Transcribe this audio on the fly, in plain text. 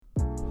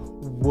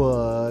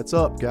What's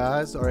up,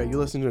 guys? All right, you're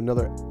listening to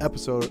another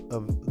episode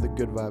of the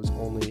Good Vibes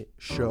Only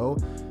show.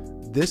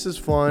 This is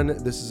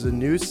fun. This is a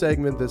new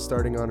segment that's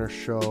starting on our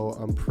show.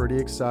 I'm pretty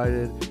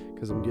excited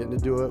because I'm getting to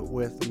do it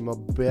with my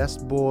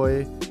best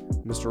boy,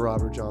 Mr.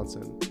 Robert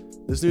Johnson.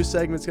 This new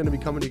segment's going to be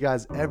coming to you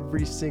guys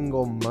every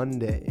single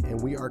Monday,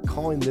 and we are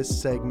calling this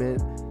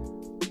segment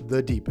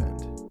The Deep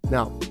End.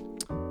 Now,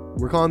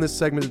 we're calling this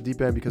segment The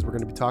Deep End because we're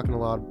going to be talking a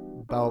lot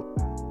about,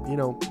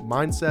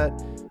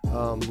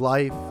 mindset,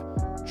 life,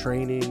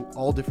 training,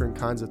 all different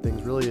kinds of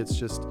things. Really, it's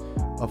just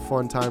a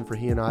fun time for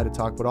he and I to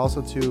talk, but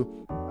also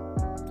too,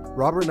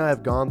 Robert and I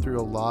have gone through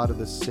a lot of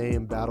the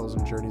same battles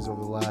and journeys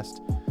over the last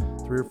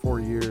 3 or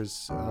 4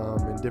 years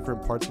in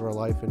different parts of our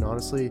life. And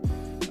honestly,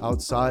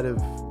 outside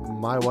of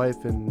my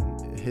wife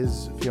and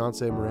his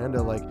fiance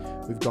Miranda,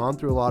 we've gone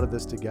through a lot of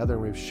this together,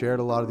 and we've shared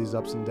a lot of these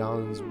ups and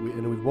downs,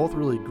 and we've both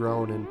really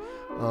grown.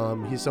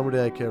 And he's somebody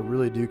I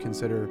really do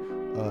consider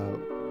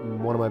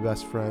one of my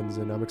best friends,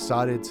 and I'm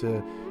excited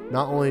to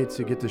not only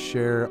to get to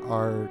share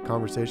our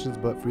conversations,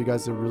 but for you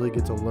guys to really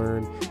get to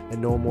learn and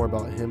know more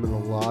about him and a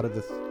lot of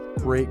the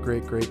great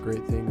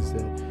things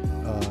that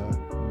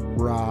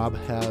Rob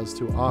has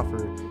to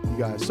offer you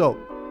guys. So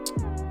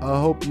I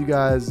hope you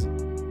guys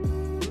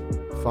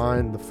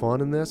find the fun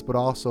in this, but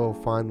also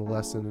find the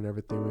lesson in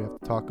everything we have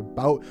to talk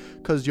about,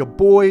 because your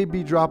boy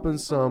be dropping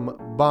some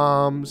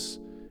bombs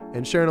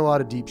and sharing a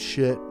lot of deep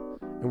shit,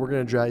 and we're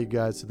going to drag you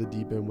guys to the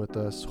deep end with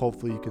us.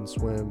 Hopefully you can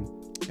swim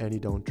and you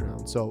don't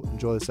drown. So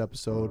enjoy this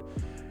episode,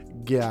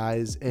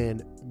 guys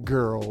and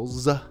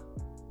girls.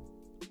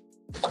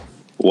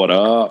 What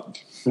up?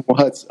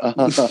 What's up?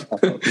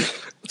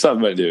 What's up,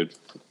 my dude?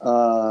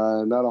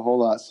 Not a whole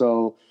lot.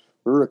 So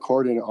we're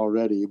recording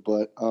already,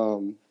 but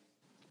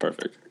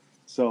Perfect.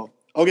 So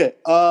okay.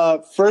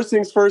 First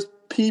things first,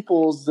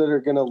 peoples that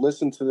are gonna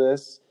listen to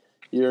this,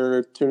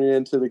 you're tuning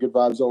into the Good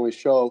Vibes Only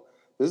show.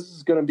 This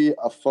is gonna be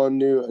a fun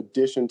new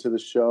addition to the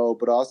show,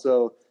 but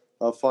also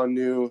a fun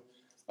new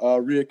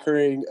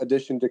reoccurring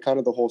addition to kind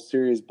of the whole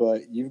series.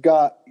 But you've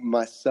got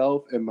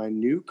myself and my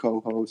new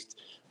co-host,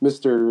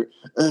 Mr.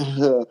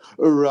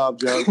 Rob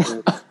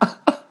Johnson,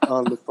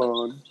 on the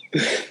phone.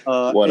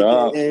 What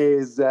AKA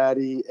up?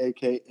 Zaddy,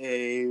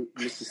 AKA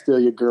Mr.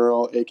 Steal Your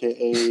Girl,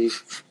 AKA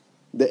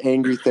the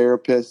Angry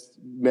Therapist,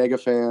 mega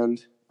fan.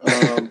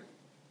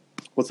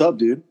 What's up,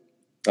 dude?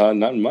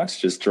 Nothing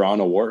much. Just drawing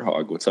a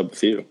warthog. What's up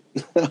with you?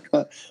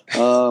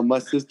 My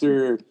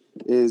sister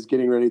is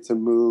getting ready to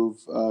move.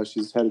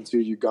 She's headed to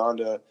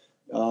Uganda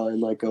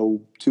in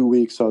 2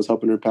 weeks. So I was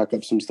helping her pack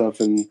up some stuff,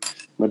 and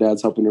my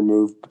dad's helping her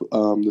move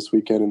this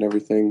weekend and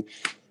everything.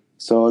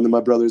 So, and then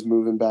my brother's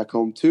moving back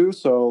home too.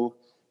 So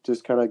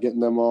just kind of getting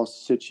them all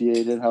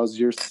situated. How's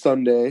your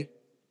Sunday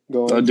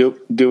going?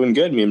 Doing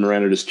good. Me and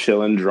Miranda just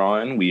chilling,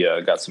 drawing. We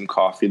got some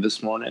coffee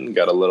this morning.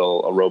 Got a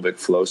little aerobic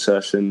flow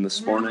session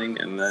this morning,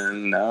 and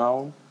then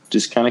now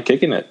just kind of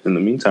kicking it in the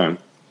meantime.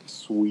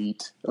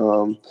 Sweet.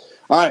 All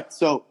right.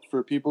 So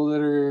for people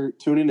that are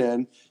tuning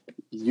in,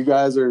 you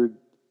guys are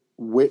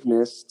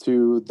witness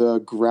to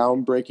the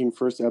groundbreaking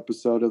first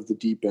episode of The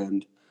Deep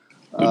End.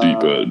 The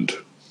Deep End.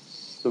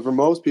 So for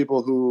most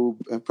people who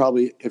have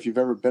probably, if you've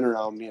ever been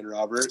around me and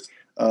Robert,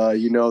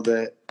 you know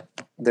that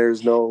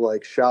there's no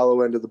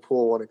shallow end of the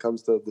pool when it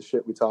comes to the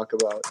shit we talk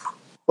about.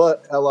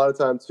 But a lot of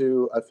time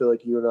too, I feel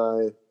like you and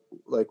I,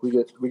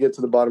 we get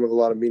to the bottom of a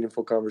lot of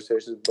meaningful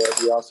conversations,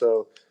 but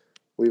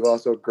we've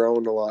also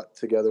grown a lot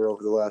together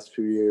over the last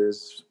few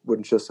years,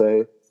 wouldn't you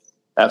say?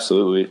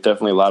 Absolutely.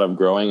 Definitely a lot of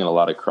growing and a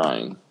lot of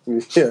crying.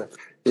 Yeah.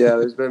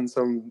 There's been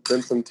some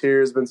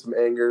tears, been some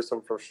anger,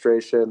 some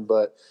frustration,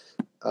 but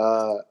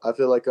I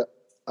feel like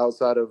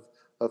outside of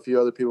a few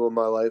other people in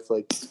my life,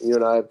 you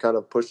and I have kind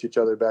of pushed each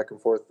other back and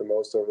forth the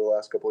most over the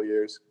last couple of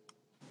years.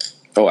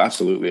 Oh,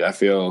 absolutely. I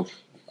feel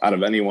out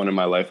of anyone in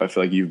my life, I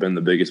feel like you've been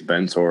the biggest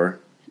mentor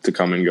to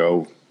come and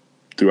go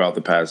throughout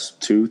the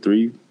past 2,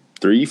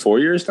 3, 4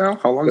 years now.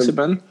 How long has it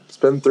been? It's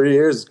been 3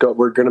 years.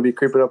 We're going to be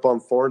creeping up on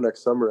 4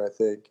 next summer, I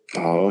think.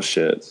 Oh,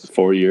 shit.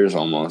 4 years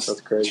almost.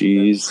 That's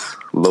crazy. Jeez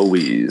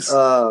Louise.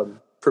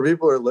 For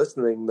people who are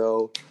listening,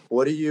 though,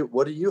 what are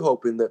you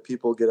hoping that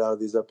people get out of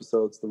these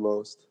episodes the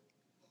most?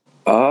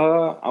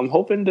 I'm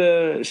hoping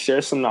to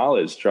share some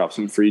knowledge, drop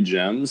some free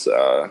gems,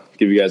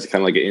 give you guys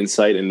kind of an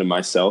insight into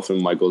myself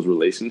and Michael's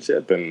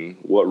relationship and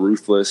what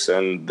Ruthless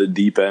and The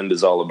Deep End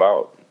is all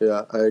about.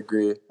 Yeah, I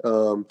agree.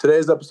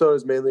 Today's episode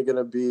is mainly going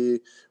to be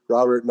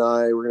Robert and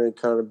I. We're going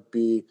to kind of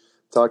be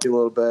talking a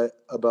little bit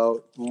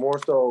about more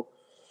so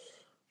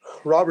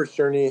Robert's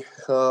journey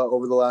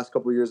over the last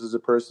couple of years as a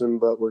person,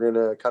 but we're going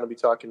to kind of be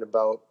talking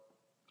about,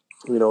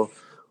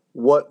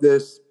 what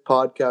this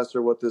podcast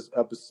or what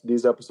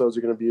these episodes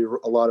are going to be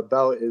a lot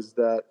about is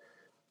that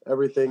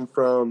everything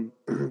from,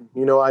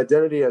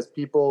 identity as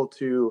people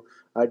to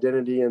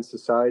identity in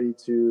society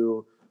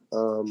to,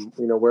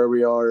 where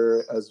we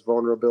are as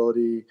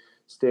vulnerability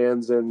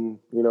stands in,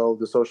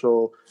 the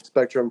social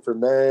spectrum for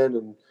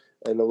men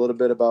and a little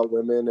bit about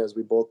women, as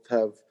we both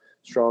have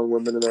strong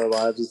women in our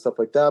lives and stuff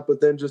like that.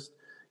 But then just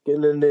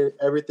getting into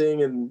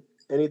everything and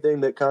anything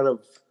that kind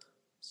of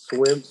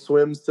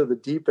swims to the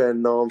deep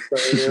end. No, I'm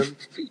saying.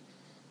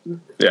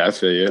 Yeah, I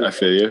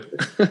feel you.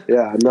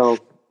 Yeah, no.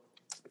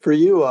 For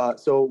you,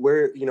 so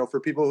where, for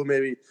people who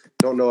maybe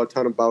don't know a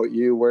ton about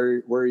you,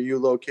 where are you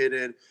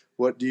located?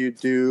 What do you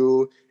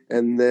do?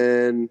 And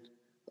then,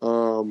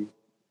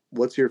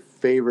 what's your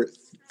favorite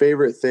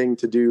thing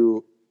to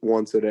do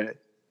once a day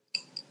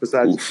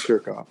besides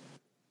jerk off?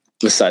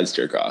 Besides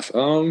jerk off.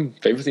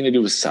 Favorite thing to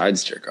do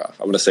besides jerk off.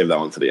 I'm gonna save that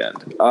one for the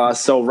end.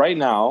 So right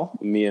now,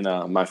 me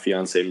and my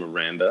fiance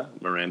Miranda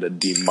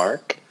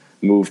DeMark,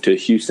 moved to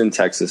Houston,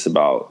 Texas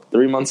about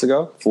 4 months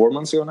ago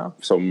now.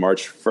 So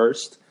March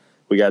 1st,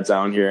 we got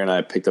down here and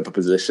I picked up a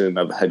position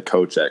of head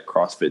coach at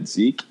CrossFit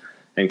Zeke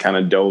and kind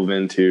of dove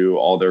into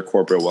all their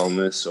corporate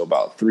wellness. So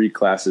about 3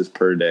 classes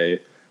per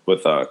day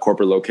with a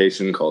corporate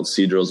location called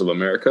Cedros of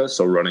America.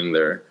 So running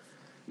their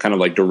kind of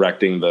like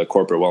directing the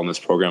corporate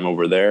wellness program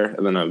over there.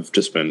 And then I've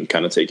just been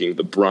kind of taking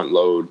the brunt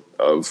load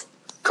of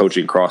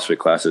coaching CrossFit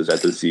classes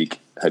at the Zeke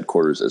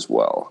headquarters as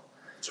well.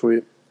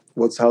 Sweet.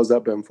 How's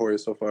that been for you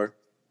so far?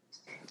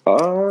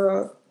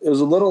 It was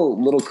a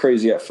little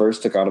crazy at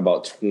first. Took out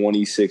about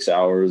 26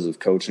 hours of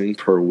coaching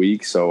per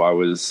week. So I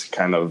was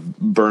kind of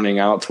burning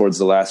out towards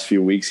the last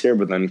few weeks here,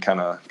 but then kind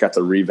of got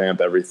to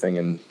revamp everything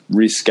and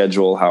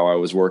reschedule how I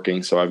was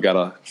working. So I've got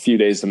a few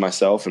days to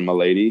myself and my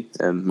lady,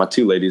 and my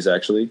 2 ladies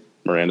actually,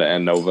 Miranda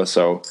and Nova.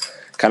 So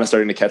kind of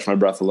starting to catch my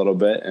breath a little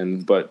bit,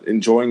 but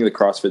enjoying the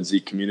CrossFit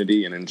Zeke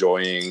community and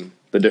enjoying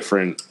the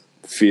different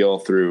feel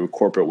through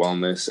corporate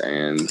wellness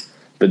and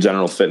the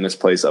general fitness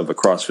place of a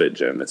CrossFit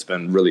gym. It's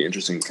been really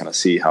interesting to kind of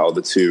see how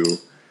the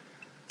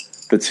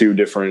two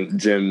different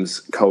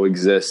gyms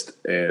coexist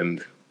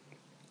and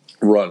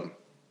run,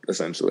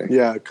 essentially.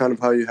 Yeah, kind of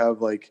how you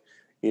have like,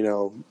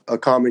 a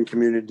common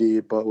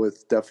community, but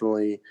with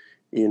definitely,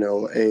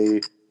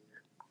 a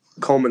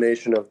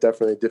culmination of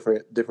definitely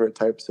different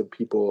types of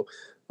people.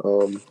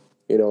 And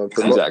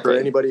for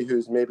anybody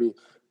who's maybe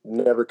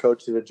never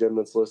coached at a gym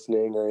that's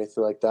listening or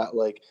anything like that,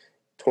 like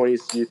 20,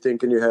 you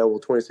think in your head, well,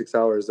 26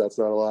 hours, that's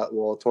not a lot.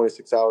 Well,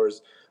 26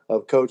 hours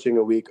of coaching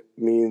a week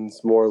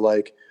means more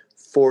like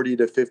 40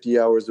 to 50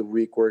 hours a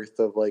week worth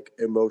of like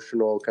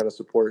emotional kind of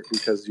support,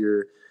 because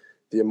you're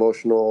the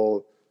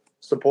emotional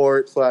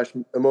support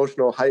 /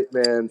 emotional hype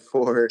man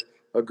for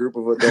a group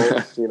of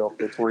adults.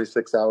 For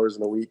 26 hours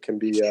in a week can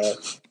be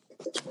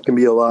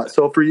a lot.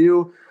 So for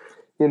you,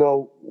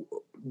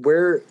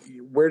 where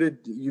did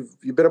you've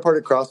been a part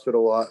of CrossFit a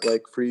lot?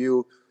 Like for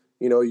you,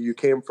 you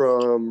came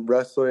from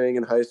wrestling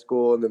in high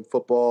school and then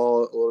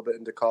football a little bit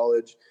into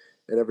college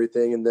and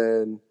everything. And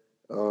then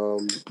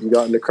you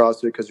got into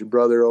CrossFit because your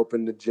brother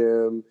opened a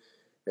gym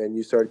and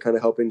you started kind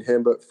of helping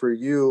him. But for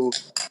you,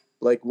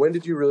 like, when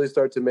did you really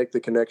start to make the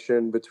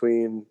connection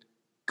between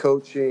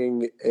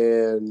coaching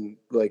and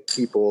like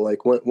people?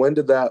 Like when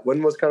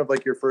was kind of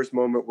like your first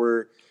moment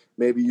where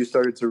maybe you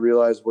started to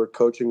realize where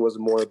coaching was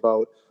more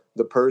about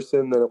the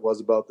person than it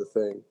was about the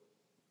thing?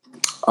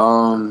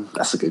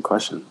 That's a good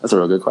question. That's a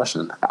real good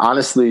question.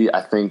 Honestly,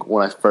 I think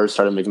when I first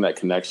started making that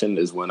connection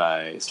is when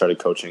I started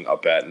coaching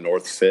up at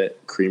North Fit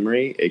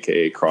Creamery,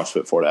 aka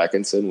CrossFit Fort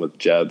Atkinson, with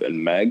Jeb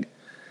and Meg.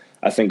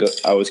 I think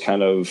I was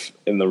kind of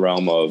in the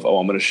realm of,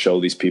 I'm going to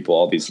show these people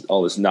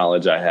all this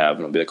knowledge I have,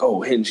 and I'll be like,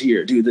 oh, hinge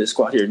here, do this,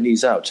 squat here,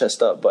 knees out,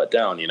 chest up, butt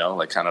down,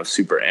 like kind of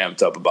super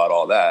amped up about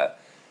all that.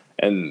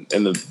 And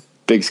in the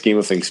big scheme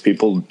of things,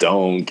 people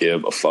don't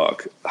give a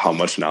fuck how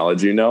much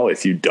knowledge you know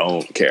if you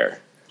don't care.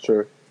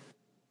 Sure.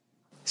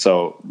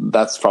 So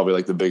that's probably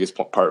like the biggest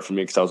part for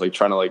me, because I was like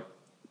trying to like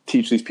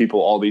teach these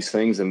people all these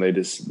things, and they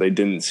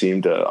didn't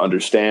seem to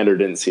understand or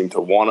didn't seem to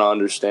want to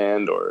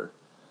understand or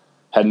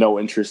had no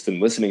interest in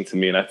listening to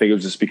me. And I think it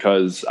was just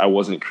because I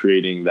wasn't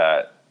creating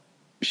that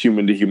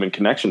human to human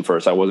connection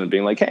first. I wasn't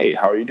being like, hey,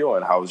 how are you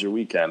doing? How was your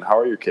weekend? How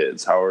are your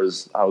kids?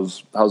 How's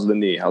the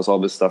knee? How's all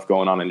this stuff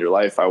going on in your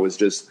life? I was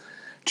just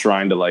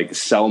trying to like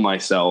sell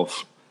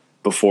myself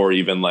before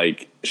even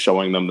like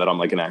showing them that I'm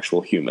like an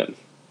actual human,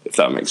 if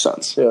that makes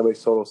sense. Yeah, it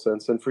makes total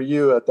sense. And for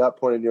you at that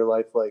point in your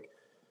life, like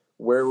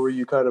where were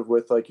you kind of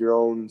with like your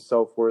own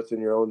self-worth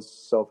and your own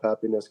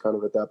self-happiness kind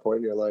of at that point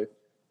in your life?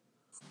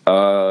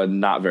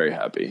 Not very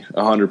happy.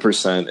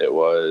 100%. It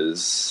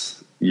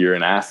was, you're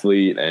an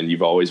athlete and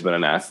you've always been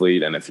an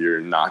athlete. And if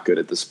you're not good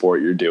at the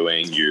sport you're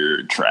doing,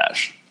 you're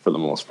trash for the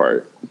most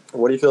part.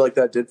 What do you feel like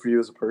that did for you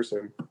as a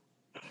person?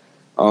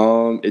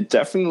 It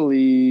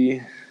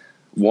definitely,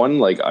 one,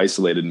 like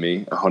isolated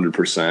me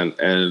 100%.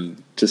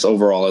 And just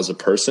overall as a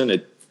person,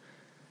 it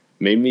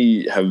made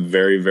me have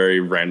very,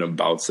 very random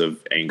bouts of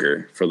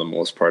anger for the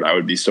most part. I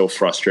would be so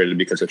frustrated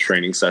because a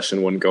training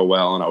session wouldn't go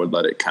well, and I would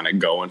let it kind of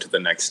go into the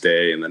next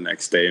day and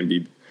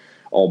be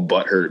all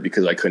butthurt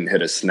because I couldn't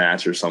hit a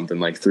snatch or something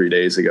like 3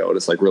 days ago.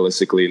 It's like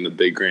realistically in the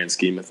big grand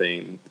scheme of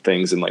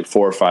things in like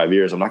 4 or 5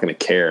 years, I'm not going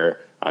to care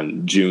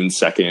on June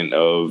 2nd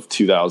of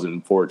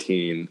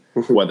 2014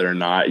 whether or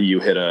not you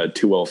hit a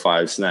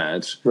 205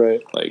 snatch.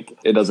 Right. Like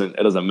it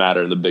doesn't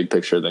matter in the big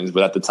picture of things.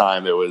 But at the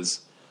time it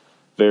was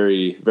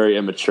very, very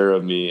immature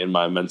of me in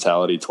my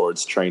mentality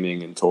towards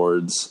training and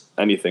towards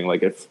anything.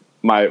 Like if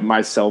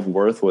my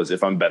self-worth was,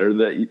 if I'm better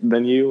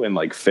than you in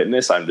like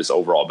fitness, I'm just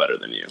overall better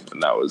than you.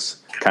 And that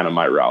was kind of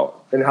my route.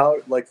 And how,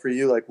 like, for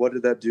you, like, what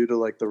did that do to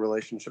like the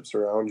relationships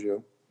around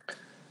you?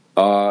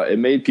 It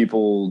made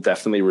people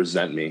definitely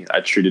resent me.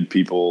 I treated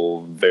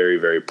people very,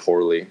 very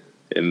poorly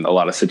in a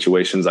lot of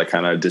situations. I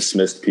kind of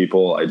dismissed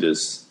people. I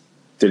just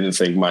didn't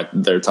think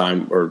their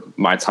time or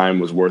my time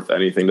was worth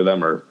anything to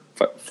them, or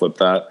flip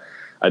that.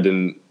 I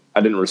didn't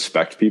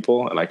respect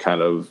people, and I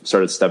kind of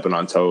started stepping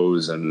on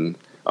toes and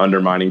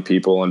undermining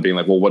people and being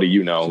like, well, what do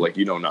you know? Like,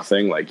 you know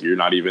nothing. Like, you're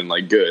not even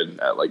like good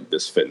at like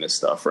this fitness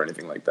stuff or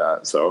anything like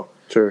that. So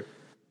Sure.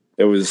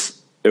 it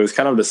was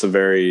kind of just a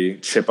very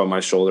chip on my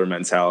shoulder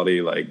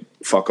mentality. Like,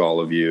 fuck all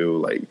of you,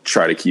 like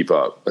try to keep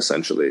up,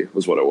 essentially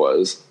was what it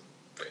was.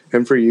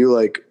 And for you,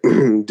 like,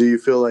 do you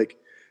feel like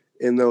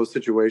in those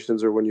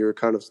situations, or when you're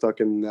kind of stuck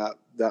in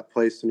that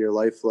place in your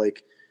life,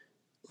 like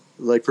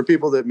for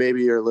people that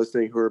maybe are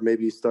listening who are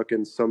maybe stuck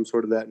in some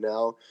sort of that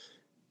now,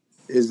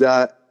 is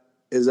that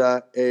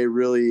a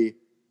really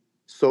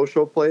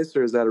social place,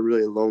 or is that a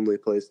really lonely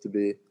place to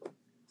be?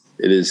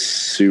 It is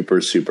super,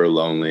 super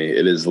lonely.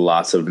 It is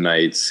lots of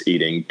nights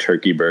eating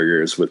turkey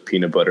burgers with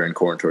peanut butter and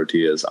corn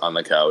tortillas on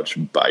the couch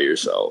by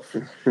yourself.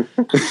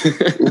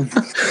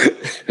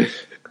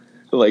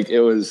 Like, it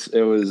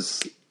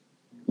was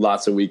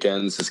lots of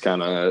weekends just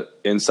kind of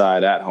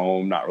inside at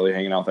home, not really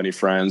hanging out with any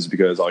friends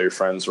because all your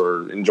friends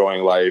were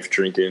enjoying life,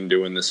 drinking,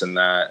 doing this and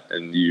that.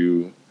 And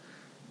you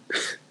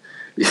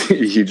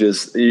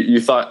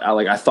thought,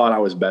 like, I thought I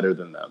was better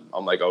than them.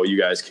 I'm like, oh, you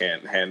guys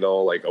can't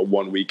handle like a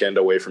one weekend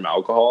away from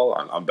alcohol.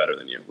 I'm better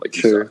than you. Like,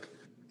 you Sure. suck.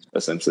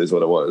 Essentially is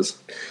what it was.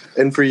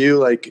 And for you,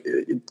 like,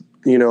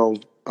 you know,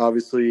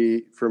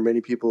 obviously for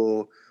many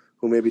people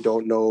who maybe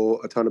don't know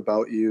a ton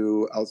about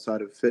you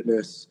outside of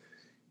fitness,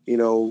 you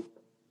know,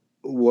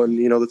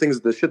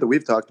 the shit that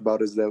we've talked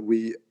about is that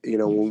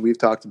when we've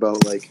talked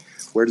about like,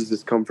 where does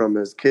this come from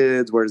as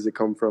kids? Where does it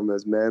come from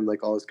as men?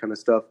 Like, all this kind of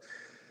stuff.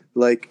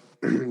 Like,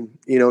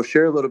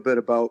 share a little bit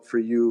about for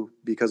you,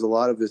 because a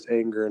lot of this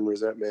anger and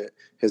resentment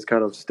has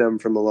kind of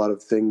stemmed from a lot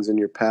of things in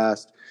your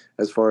past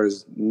as far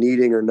as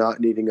needing or not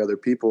needing other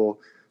people.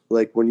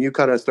 Like, when you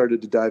kind of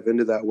started to dive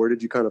into that, where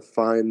did you kind of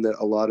find that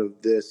a lot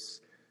of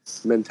this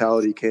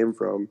mentality came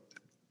from?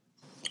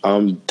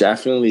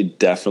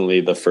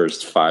 Definitely the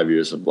first 5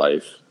 years of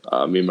life.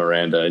 Me and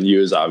Miranda, and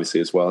you obviously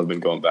as well, have been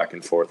going back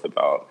and forth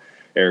about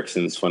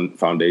Erickson's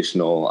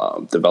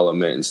foundational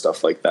development and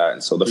stuff like that.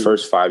 And so the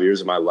first 5 years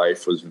of my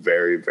life was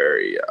very,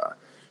 very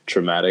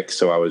traumatic.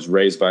 So I was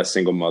raised by a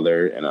single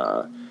mother in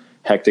a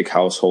hectic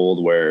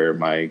household where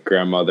my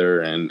grandmother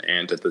and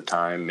aunt at the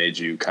time made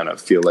you kind of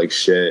feel like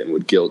shit and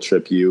would guilt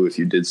trip you if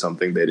you did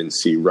something they didn't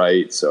see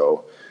right.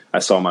 So I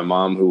saw my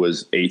mom, who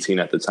was 18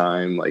 at the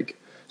time, like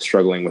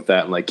struggling with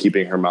that and like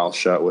keeping her mouth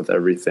shut with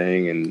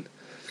everything. And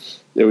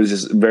it was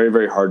just very,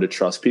 very hard to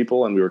trust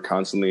people. And we were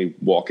constantly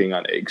walking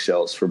on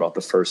eggshells for about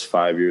the first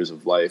 5 years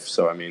of life.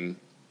 So, I mean,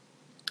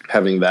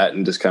 having that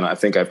and just kind of, I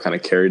think I've kind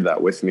of carried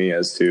that with me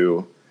as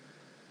to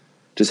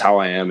just how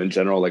I am in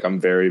general. Like, I'm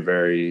very,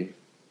 very,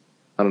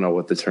 I don't know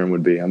what the term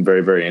would be. I'm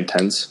very, very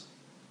intense.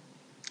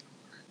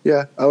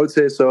 Yeah, I would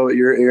say so.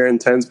 You're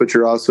intense, but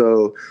you're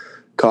also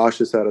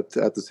cautious at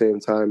the same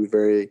time.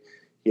 Very,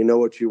 you know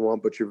what you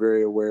want, but you're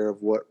very aware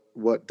of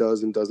what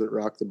does and doesn't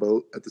rock the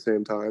boat at the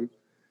same time.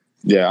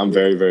 Yeah, I'm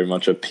very, very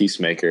much a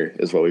peacemaker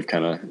is what we've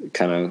kind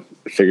of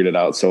figured it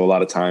out. So a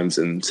lot of times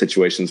in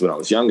situations when I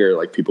was younger,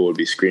 like, people would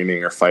be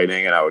screaming or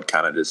fighting, and I would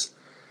kind of just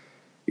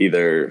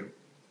either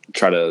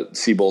try to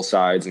see both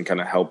sides and kind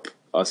of help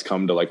us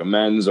come to like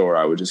amends, or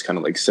I would just kind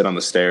of like sit on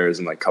the stairs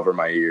and like cover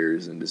my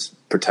ears and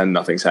just pretend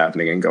nothing's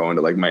happening and go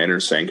into like my inner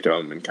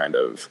sanctum and kind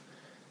of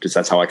just,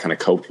 that's how I kind of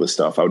coped with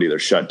stuff. I would either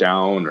shut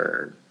down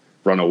or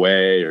run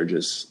away or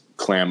just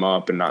clam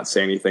up and not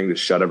say anything, to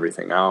shut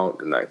everything out.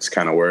 And that's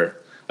kind of where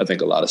I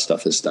think a lot of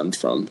stuff has stemmed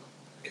from.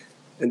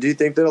 And do you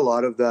think that a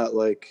lot of that,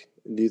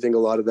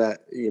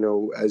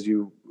 as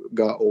you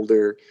got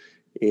older,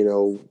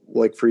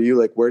 like for you,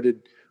 like where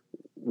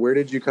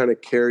did you kind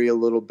of carry a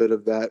little bit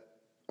of that?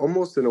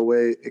 Almost in a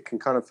way, it can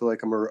kind of feel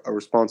like a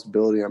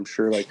responsibility, I'm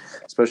sure, like,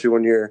 especially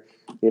when you're,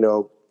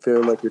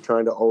 feeling like you're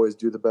trying to always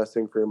do the best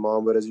thing for your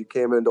mom. But as you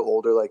came into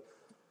older, like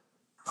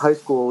high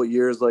school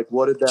years, like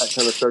what did that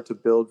kind of start to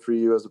build for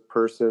you as a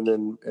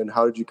person? And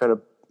how did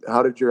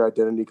your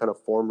identity kind of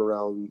form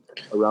around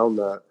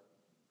that?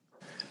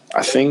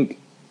 I think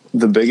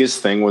the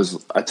biggest thing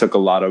was I took a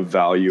lot of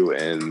value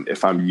in,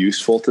 if I'm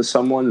useful to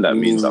someone, that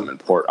means I'm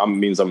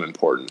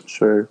important.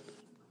 Sure.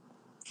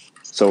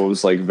 So it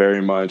was like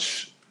very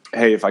much,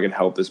 hey, if I can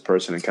help this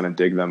person and kind of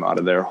dig them out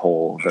of their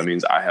hole, that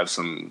means I have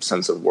some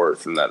sense of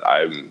worth and that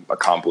I'm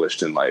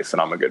accomplished in life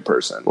and I'm a good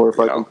person. Or if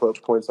I can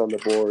put points on the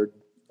board,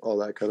 all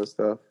that kind of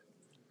stuff.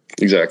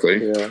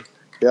 Exactly. Yeah.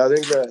 I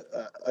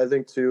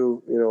think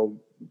too,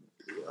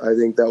 I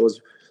think that was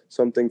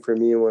something for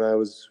me when I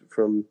was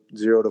from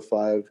 0 to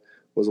 5,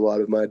 was a lot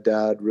of my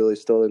dad really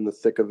still in the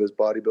thick of his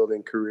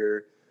bodybuilding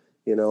career,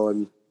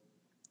 and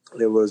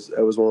it was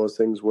one of those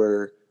things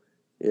where,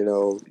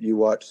 you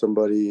watch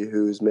somebody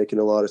who's making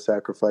a lot of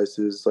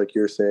sacrifices, like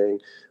you're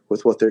saying,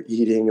 with what they're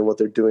eating and what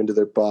they're doing to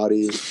their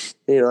body.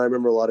 I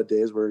remember a lot of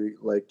days where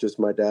like just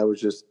my dad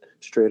was just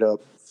straight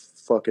up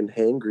fucking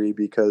hangry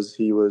because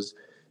he was,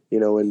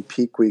 in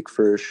peak week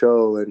for a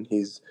show, and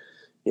he's,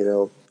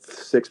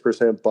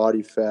 6%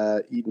 body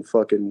fat, eating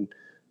fucking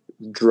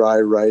dry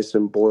rice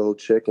and boiled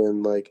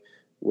chicken, like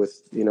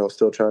with,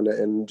 still trying to,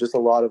 and just a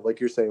lot of, like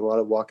you're saying, a lot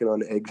of walking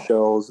on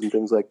eggshells and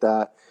things like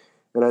that.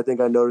 And I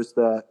think I noticed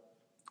that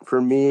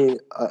for me,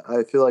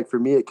 I feel like for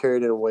me, it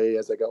carried in a way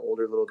as I got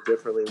older a little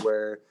differently,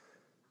 where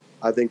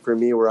I think for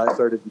me, where I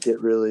started to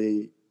get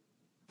really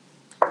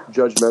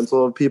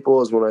judgmental of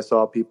people is when I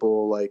saw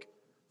people like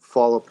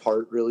fall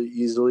apart really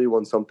easily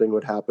when something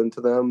would happen to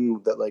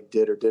them that like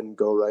did or didn't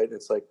go right.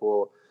 It's like,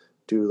 well,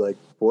 dude,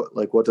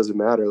 what does it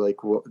matter? Like,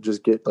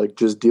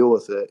 just deal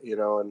with it,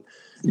 and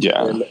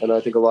Yeah. and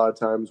I think a lot of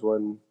times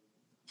when,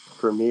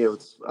 for me, I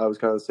was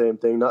kind of the same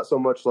thing. Not so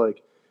much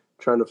like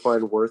trying to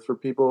find worth for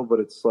people, but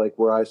it's like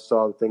where I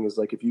saw the thing is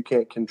like, if you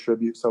can't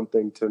contribute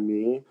something to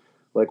me,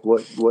 like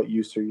what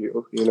use are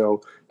you?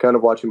 Kind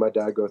of watching my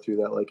dad go through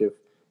that. Like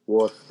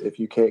if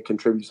you can't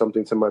contribute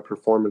something to my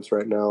performance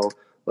right now,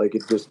 like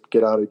it just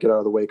get out of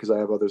the way because I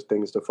have other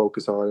things to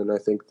focus on. And I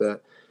think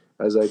that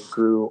as I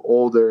grew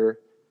older,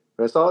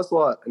 and I saw this a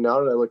lot.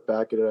 Now that I look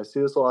back at it, I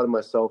see this a lot of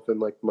myself in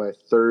like my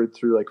third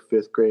through like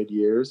fifth grade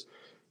years,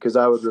 because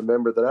I would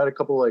remember that I had a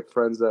couple like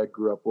friends that I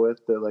grew up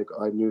with that like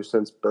I knew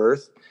since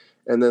birth,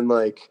 and then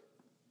like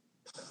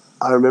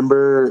I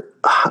remember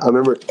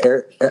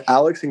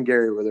Alex and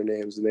Gary were their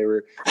names, and they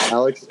were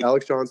Alex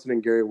Johnson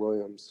and Gary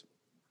Williams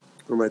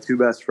were my two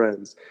best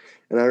friends.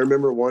 And I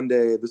remember one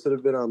day, this would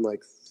have been on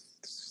like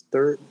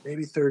third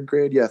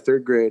grade. Yeah,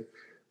 third grade.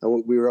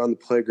 And we were on the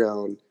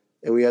playground,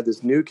 and we had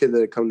this new kid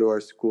that had come to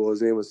our school.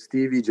 His name was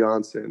Stevie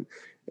Johnson.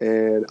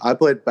 And I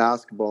played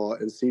basketball,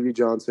 and Stevie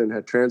Johnson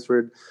had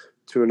transferred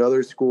to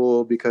another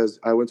school because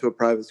I went to a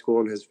private school,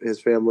 and his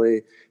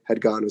family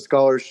had gotten a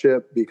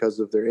scholarship because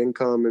of their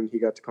income, and he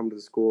got to come to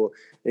the school.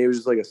 And he was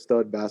just like a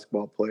stud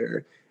basketball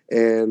player.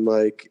 And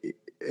like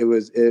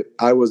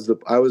I was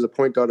a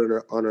point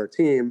guard on our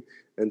team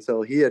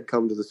until he had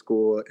come to the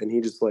school, and he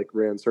just like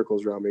ran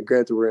circles around me.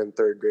 Granted, we're in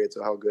third grade,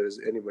 so how good is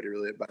anybody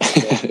really at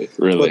basketball?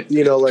 Really?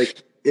 But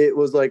like it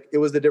was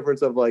the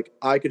difference of like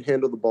I could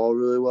handle the ball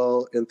really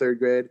well in third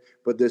grade,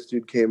 but this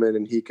dude came in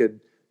and he could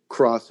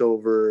cross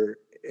over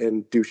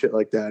and do shit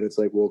like that. It's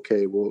like, well,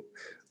 okay, well,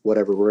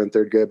 whatever. We're in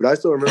third grade, but I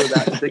still remember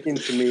that sticking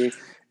to me,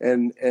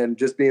 and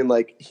just being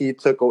like he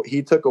took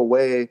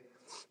away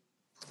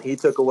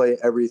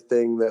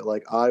everything that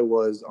like I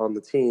was on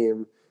the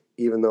team,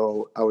 even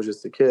though I was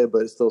just a kid,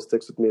 but it still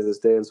sticks with me to this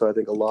day. And so I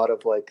think a lot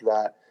of like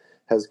that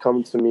has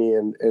come to me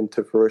and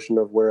to fruition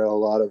of where a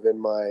lot of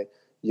in my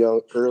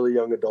early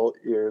young adult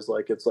years,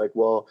 like it's like,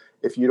 well,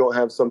 if you don't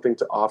have something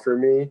to offer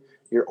me,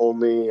 you're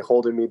only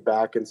holding me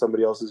back, and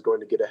somebody else is going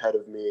to get ahead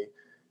of me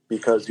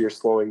because you're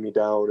slowing me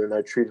down. And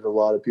I treated a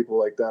lot of people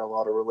like that, a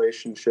lot of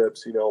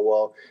relationships,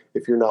 well,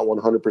 if you're not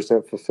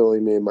 100%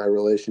 fulfilling me in my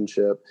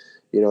relationship,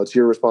 it's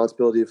your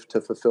responsibility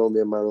to fulfill me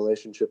in my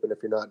relationship. And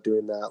if you're not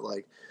doing that,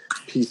 like,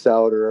 peace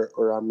out,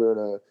 or I'm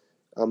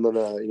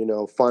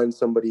gonna, find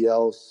somebody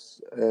else,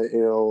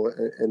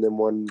 and then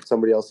when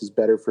somebody else is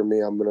better for me,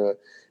 I'm gonna,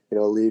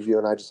 leave you.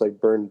 And I just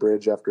like burn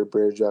bridge after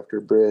bridge after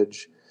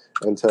bridge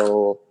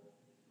until,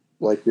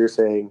 like you're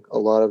saying, a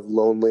lot of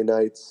lonely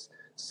nights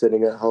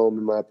sitting at home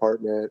in my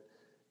apartment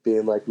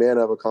being like, man,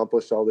 I've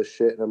accomplished all this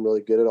shit and I'm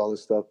really good at all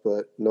this stuff,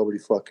 but nobody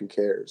fucking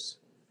cares.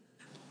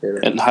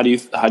 And how do you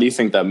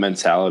think that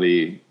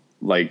mentality,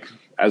 like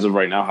as of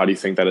right now, how do you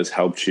think that has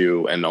helped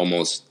you and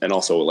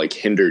also like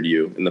hindered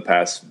you in the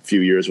past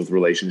few years with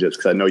relationships?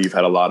 Because I know you've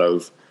had a lot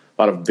of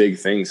big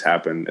things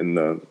happen in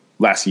the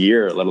last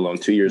year, let alone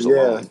 2 years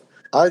alone.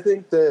 I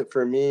think that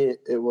for me,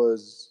 it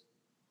was,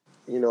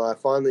 I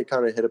finally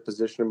kind of hit a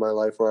position in my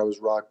life where I was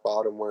rock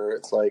bottom, where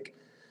it's like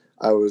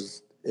I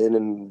was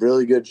in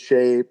really good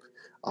shape.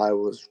 I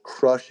was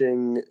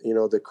crushing,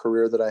 the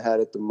career that I had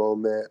at the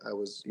moment. I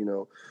was,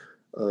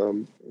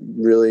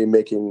 really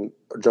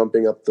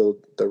jumping up the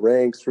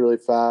ranks really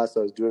fast.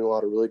 I was doing a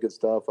lot of really good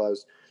stuff. I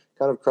was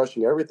kind of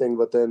crushing everything.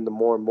 But then the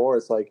more and more,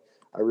 it's like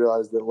I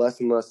realized that less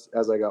and less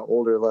as I got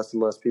older, less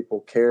and less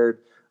people cared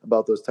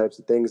about those types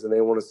of things, and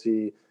they want to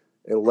see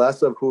and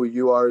less of who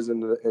you are as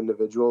an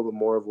individual, but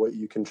more of what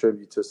you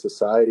contribute to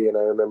society. And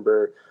I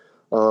remember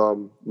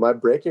my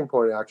breaking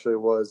point actually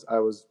was I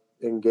was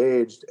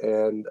engaged,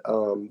 and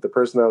the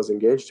person I was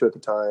engaged to at the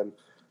time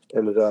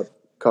ended up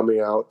coming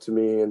out to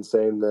me and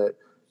saying that,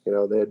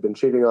 they had been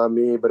cheating on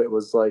me, but it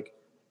was like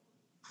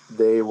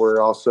they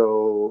were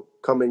also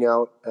coming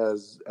out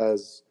as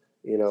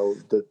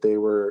that they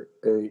were,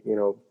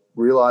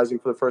 realizing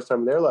for the first time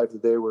in their life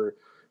that they were,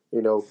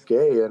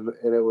 gay. And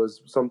it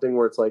was something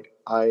where it's like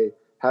I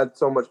had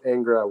so much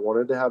anger I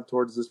wanted to have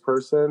towards this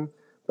person,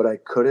 but I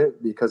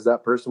couldn't because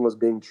that person was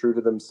being true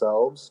to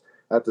themselves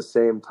at the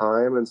same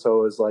time. And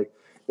so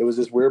it was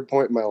this weird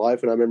point in my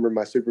life. And I remember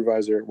my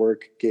supervisor at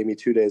work gave me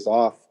 2 days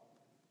off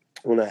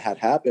when that had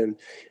happened.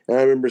 And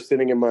I remember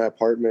sitting in my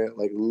apartment,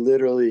 like I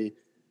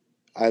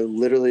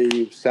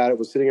literally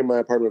was sitting in my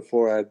apartment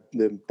floor. I'd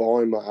been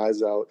bawling my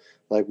eyes out.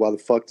 Like, why the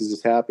fuck does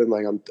this happen?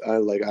 Like,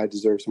 I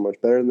deserve so much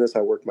better than this.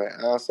 I work my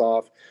ass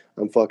off.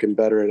 I'm fucking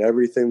better at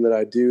everything that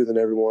I do than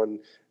everyone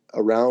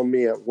around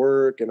me at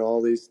work and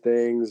all these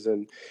things.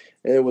 And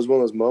it was one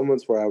of those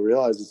moments where I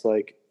realized it's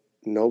like,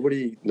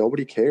 nobody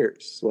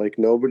cares. Like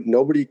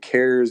nobody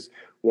cares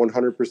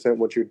 100%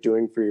 what you're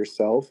doing for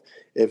yourself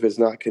if it's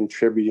not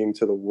contributing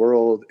to the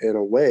world in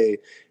a way.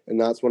 And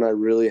that's when I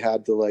really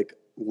had to like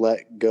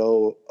let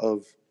go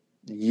of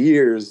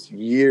years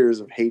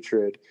of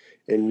hatred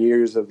and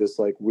years of this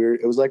like weird,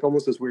 it was like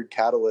almost this weird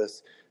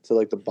catalyst to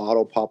like the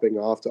bottle popping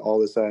off to all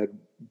this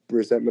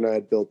resentment I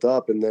had built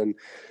up. And then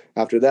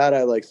after that,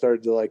 I like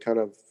started to like kind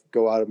of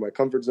go out of my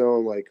comfort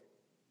zone. Like,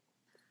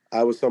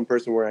 I was some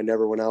person where I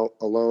never went out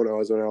alone. I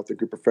always went out with a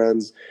group of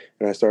friends,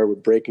 and I started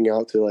with breaking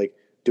out to like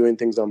doing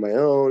things on my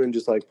own and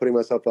just like putting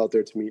myself out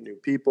there to meet new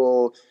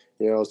people.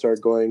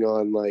 Started going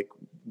on like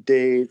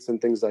dates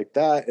and things like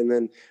that. And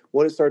then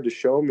what it started to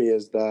show me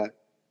is that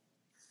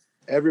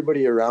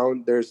everybody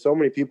around, there's so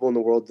many people in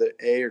the world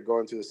that are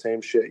going through the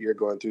same shit you're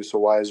going through. So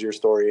why is your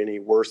story any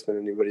worse than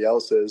anybody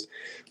else's?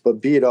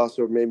 But B, it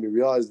also made me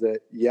realize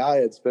that, yeah, I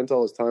had spent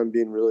all this time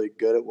being really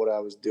good at what I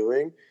was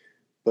doing,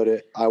 but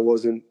I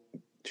wasn't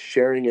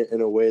sharing it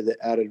in a way that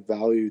added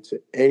value to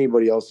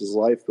anybody else's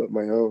life but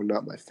my own,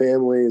 not my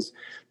family's,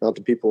 not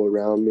the people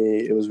around me.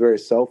 It was very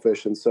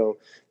selfish. And so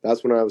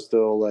that's when I was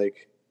still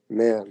like,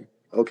 man,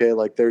 okay,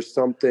 like there's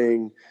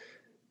something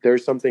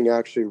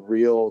actually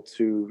real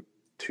to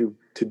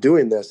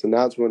doing this. And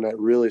that's when I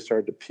really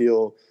started to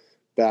peel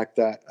back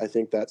that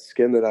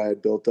skin that I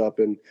had built up.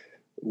 And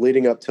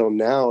leading up till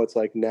now, it's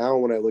like now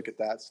when I look at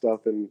that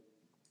stuff, and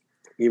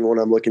even when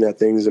I'm looking at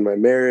things in my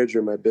marriage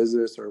or my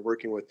business or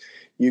working with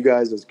you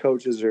guys as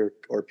coaches or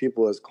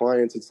people as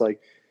clients, it's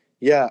like,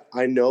 yeah,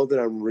 I know that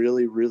I'm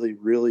really, really,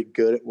 really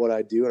good at what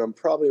I do. And I'm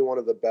probably one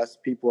of the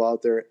best people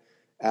out there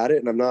at it.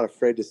 And I'm not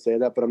afraid to say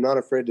that, but I'm not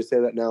afraid to say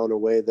that now in a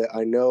way that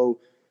I know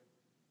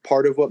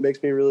part of what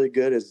makes me really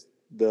good is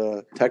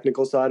the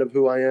technical side of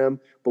who I am.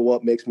 But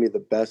what makes me the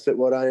best at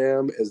what I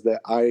am is that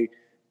I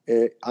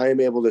am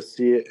able to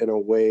see it in a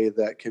way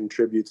that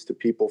contributes to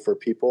people for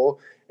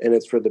people. And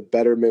it's for the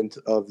betterment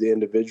of the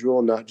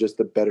individual, not just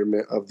the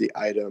betterment of the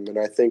item. And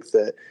I think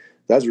that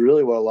that's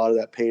really what a lot of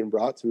that pain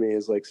brought to me,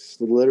 is like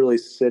literally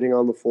sitting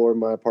on the floor of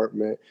my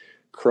apartment,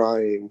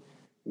 crying,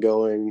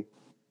 going,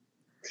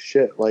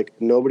 shit, like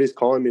nobody's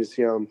calling me to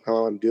see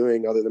how I'm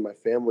doing other than my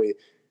family,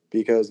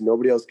 because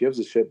nobody else gives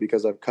a shit,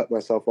 because I've cut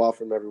myself off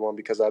from everyone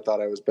because I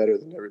thought I was better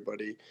than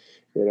everybody,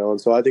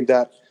 And so I think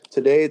that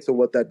today, to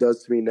what that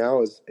does to me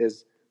now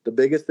is the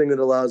biggest thing that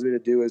allows me to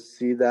do is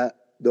see that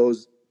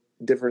those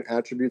different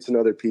attributes in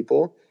other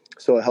people.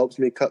 So it helps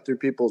me cut through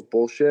people's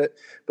bullshit,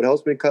 but it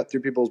helps me cut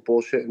through people's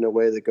bullshit in a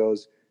way that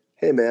goes,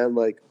 hey man,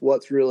 like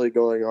what's really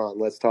going on?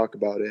 Let's talk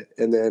about it.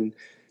 And then,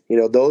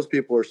 those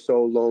people are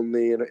so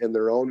lonely in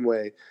their own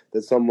way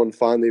that someone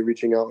finally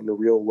reaching out in a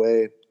real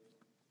way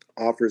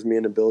offers me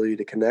an ability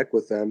to connect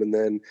with them, and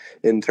then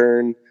in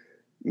turn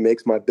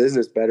makes my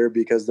business better,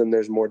 because then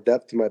there's more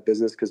depth to my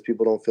business, because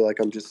people don't feel like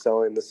I'm just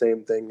selling the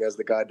same thing as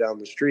the guy down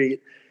the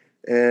street.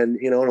 And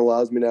it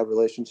allows me to have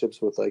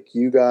relationships with like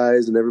you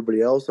guys and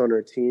everybody else on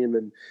our team,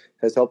 and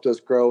has helped us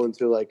grow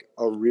into like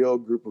a real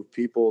group of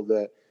people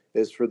that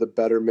is for the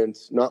betterment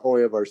not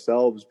only of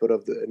ourselves but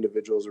of the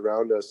individuals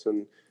around us.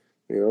 And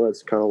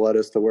that's kind of led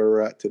us to where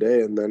we're at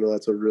today. And then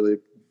that's a really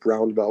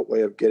roundabout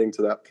way of getting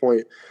to that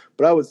point.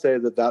 But I would say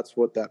that that's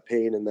what that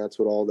pain and that's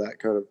what all that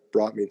kind of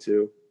brought me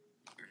to.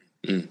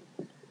 Do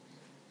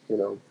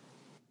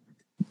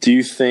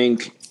you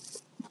think,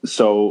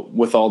 so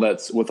with all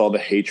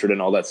the hatred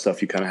and all that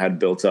stuff you kind of had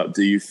built up,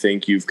 do you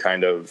think you've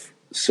kind of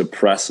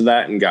suppressed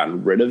that and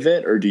gotten rid of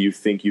it? Or do you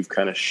think you've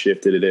kind of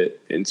shifted it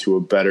into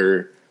a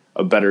better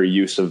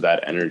use of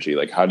that energy?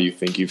 Like, how do you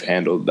think you've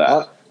handled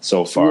that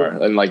so far?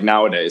 Yeah. And like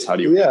nowadays, how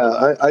do you handle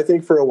that? I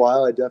think for a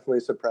while I definitely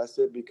suppressed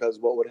it, because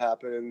what would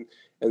happen,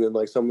 and then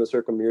like some of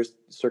the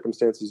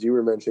circumstances you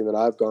were mentioning that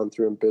I've gone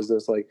through in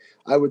business, like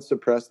I would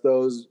suppress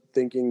those,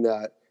 thinking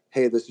that,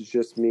 hey, this is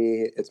just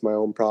me. It's my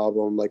own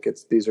problem. Like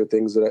these are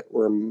things that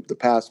were in the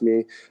past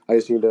me. I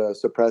just need to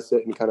suppress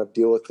it and kind of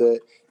deal with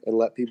it and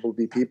let people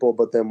be people.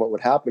 But then what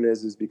would happen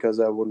is because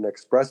I wouldn't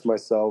express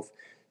myself,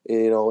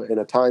 in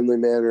a timely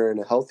manner, in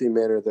a healthy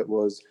manner that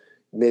was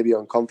maybe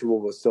uncomfortable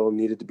but still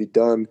needed to be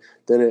done,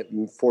 then it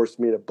forced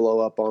me to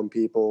blow up on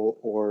people,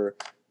 or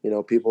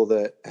people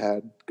that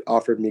had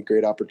offered me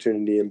great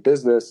opportunity in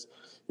business,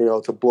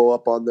 to blow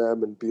up on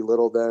them and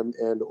belittle them,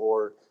 and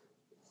or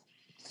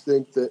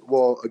think that,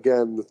 well,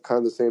 again, kind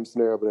of the same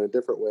scenario but in a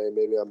different way,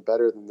 maybe I'm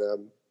better than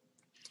them.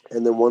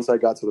 And then once I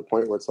got to the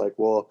point where it's like,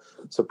 well,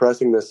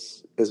 suppressing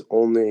this is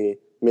only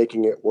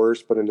making it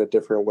worse but in a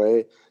different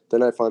way,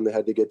 then I finally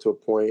had to get to a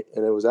point,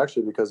 and it was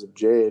actually because of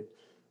Jade.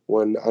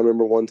 When I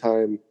remember one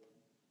time,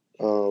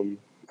 I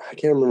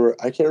can't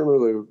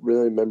really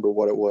remember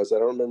what it was. I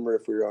don't remember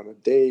if we were on a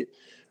date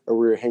or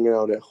we were hanging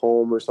out at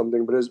home or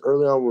something, but it was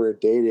early on when we were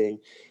dating,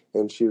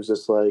 and she was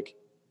just like,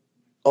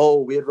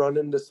 oh, we had run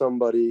into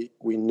somebody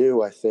we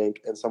knew, I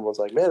think, and someone's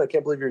like, man, I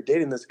can't believe you're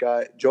dating this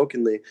guy,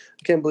 jokingly,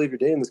 I can't believe you're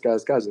dating this guy.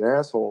 This guy's an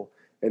asshole.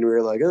 And we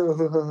were like,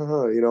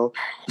 you know.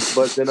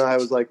 But then I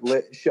was like,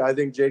 I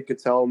think Jade could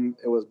tell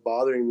it was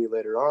bothering me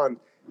later on.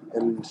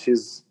 And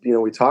she's, you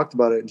know, we talked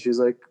about it, and she's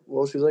like,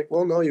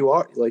 well, no, you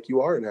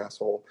are an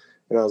asshole.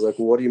 And I was like,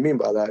 well, what do you mean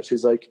by that?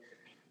 She's like,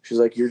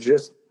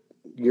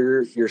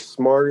 you're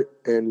smart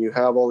and you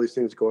have all these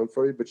things going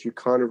for you, but you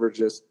kind of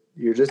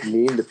you're just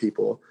mean to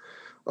people.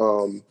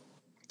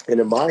 And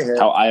in my head,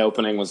 how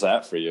eye-opening was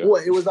that for you?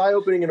 Well, it was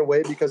eye-opening in a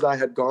way because I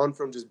had gone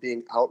from just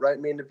being outright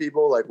mean to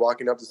people, like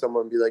walking up to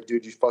someone and be like,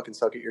 dude, you fucking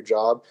suck at your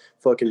job,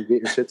 fucking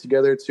get your shit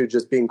together, to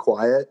just being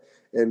quiet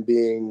and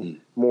being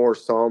more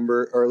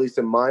somber, or at least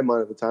in my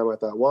mind at the time, I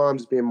thought, well, I'm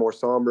just being more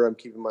somber. I'm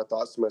keeping my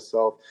thoughts to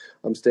myself.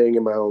 I'm staying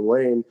in my own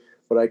lane.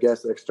 But I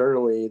guess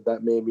externally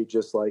that made me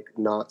just like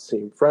not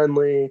seem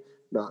friendly,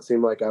 not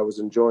seem like I was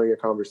enjoying a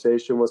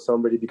conversation with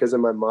somebody, because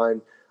in my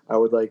mind, I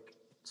would like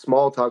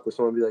small talk with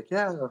someone and be like,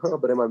 yeah,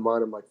 but in my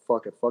mind, I'm like,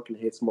 fuck, I fucking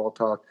hate small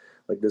talk.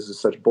 Like, this is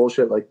such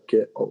bullshit. Like,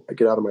 get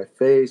out of my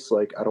face.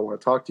 Like, I don't want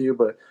to talk to you.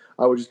 But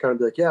I would just kind of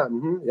be like, yeah,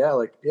 yeah,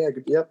 like, yeah,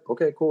 good, yep,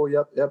 okay, cool,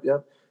 yep.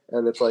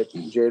 And it's like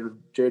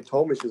Jade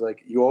told me, she's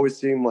like, you always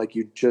seem like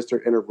you just are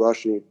in a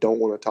rush and you don't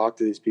want to talk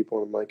to these people.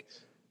 And I'm like,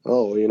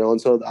 oh, you know. And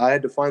so I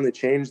had to finally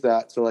change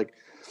that. So like,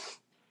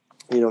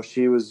 you know,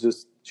 she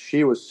was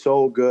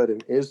so good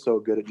and is so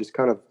good at just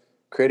kind of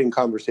creating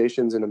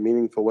conversations in a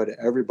meaningful way to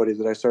everybody,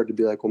 that I started to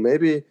be like, well,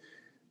 maybe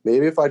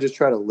if I just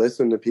try to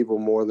listen to people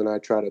more than I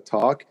try to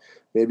talk,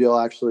 maybe I'll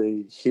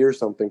actually hear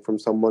something from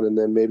someone, and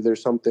then maybe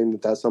there's something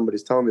that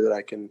somebody's telling me that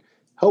I can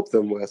help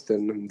them with,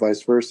 and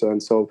vice versa.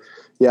 And so,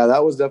 yeah,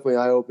 that was definitely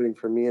eye-opening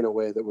for me in a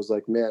way that was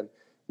like, man,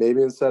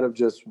 maybe instead of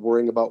just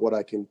worrying about what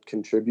I can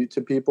contribute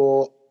to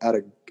people at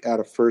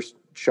a first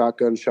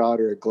shotgun shot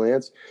or a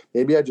glance,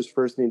 maybe I just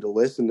first need to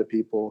listen to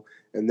people.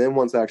 And then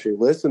once I actually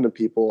listen to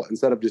people,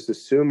 instead of just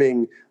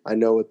assuming I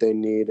know what they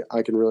need,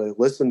 I can really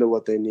listen to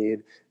what they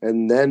need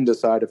and then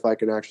decide if I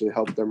can actually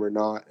help them or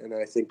not. And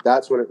I think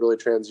that's when it really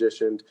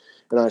transitioned,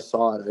 and I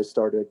saw it. I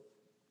started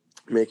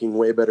making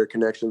way better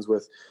connections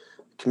with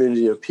the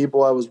community of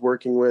people I was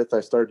working with. I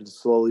started to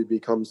slowly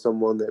become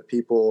someone that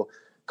people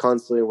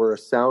constantly were a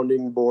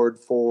sounding board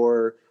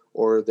for,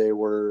 or they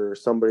were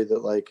somebody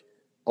that like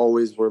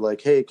always were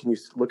like, hey, can you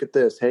look at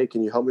this? Hey,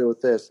 can you help me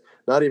with this?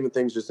 Not even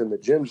things just in the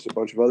gym, just a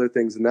bunch of other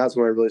things. And that's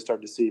when I really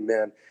started to see,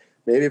 man,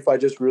 maybe if I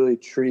just really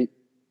treat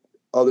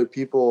other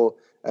people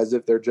as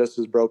if they're just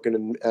as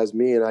broken as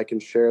me, and I can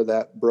share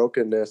that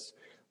brokenness,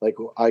 like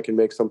I can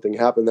make something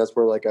happen. That's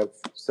where, like I've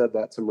said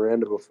that to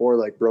Miranda before,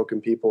 like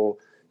broken people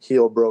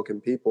heal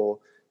broken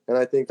people. And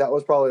I think that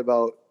was probably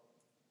about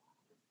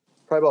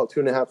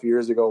 2.5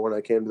 years ago when I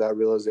came to that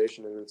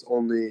realization, and it's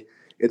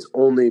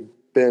only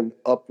been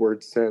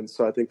upward since.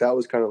 So I think that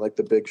was kind of like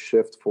the big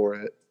shift for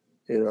it,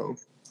 you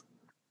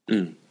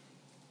know.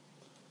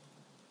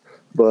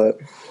 But,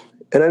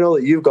 and I know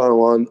that you've gone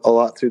on a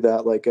lot through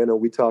that. Like, I know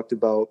we talked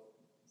about,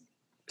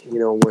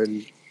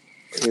 when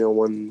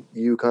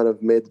you kind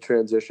of made the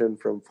transition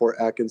from Fort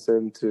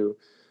Atkinson to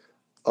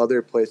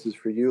other places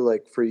for you,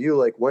 like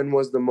when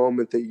was the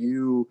moment that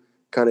you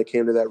kind of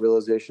came to that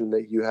realization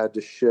that you had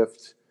to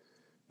shift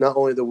not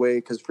only the way,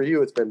 because for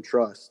you it's been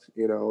trust,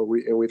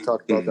 we've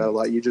talked about that a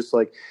lot. You just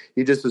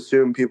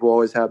assume people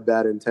always have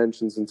bad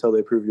intentions until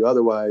they prove you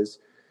otherwise.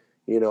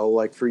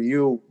 Like for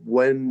you,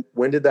 when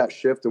did that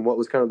shift, and what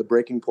was kind of the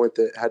breaking point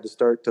that had to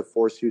start to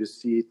force you to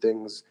see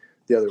things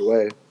the other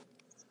way?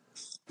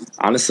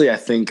 Honestly, I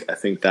think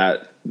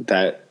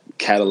that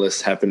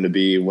catalyst happened to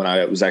be when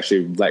I was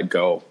actually let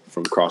go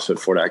from CrossFit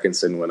Fort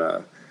Atkinson, when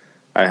I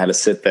had to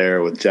sit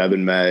there with Jeb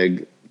and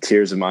Meg,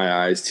 tears in my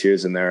eyes,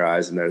 tears in their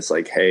eyes, and there's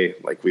like, hey,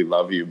 like, we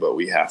love you, but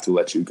we have to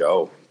let you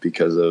go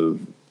because of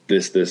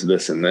this,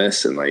 and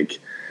this, and like,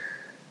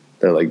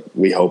 they're like,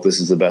 we hope this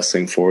is the best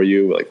thing for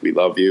you, like, we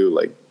love you,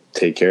 like,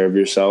 take care of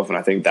yourself. And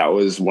I think that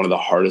was one of the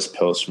hardest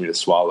pills for me to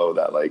swallow,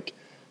 that like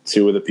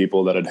two of the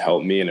people that had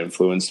helped me and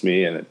influenced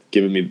me and had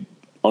given me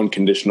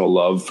unconditional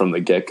love from the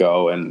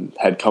get-go and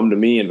had come to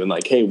me and been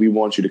like, hey, we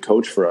want you to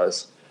coach for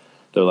us.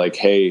 They're like,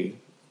 hey,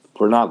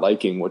 we're not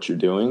liking what you're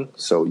doing,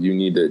 so you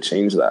need to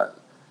change that.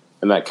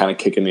 And that kind of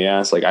kick in the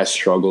ass. Like, I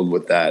struggled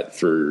with that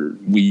for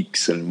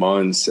weeks and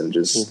months and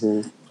just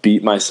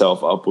beat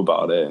myself up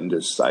about it. And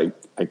just, I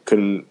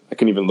couldn't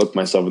even look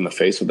myself in the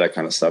face with that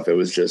kind of stuff. It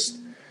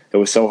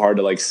was so hard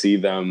to like see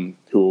them,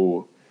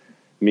 who,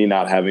 me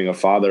not having a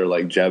father,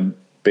 like Jeb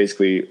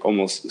basically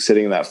almost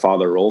sitting in that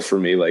father role for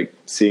me, like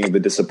seeing the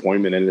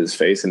disappointment in his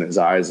face and his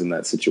eyes in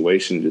that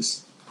situation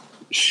just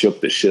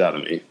shook the shit out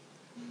of me.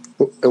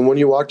 And when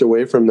you walked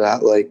away from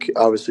that, like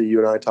obviously you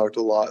and I talked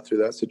a lot through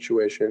that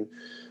situation,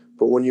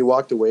 but when you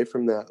walked away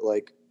from that,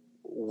 like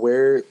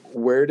where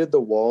did the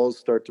walls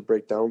start to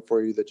break down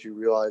for you, that you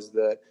realized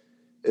that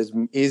as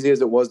easy as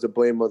it was to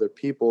blame other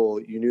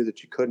people, you knew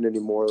that you couldn't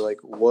anymore? Like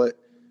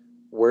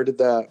where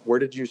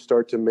did you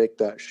start to make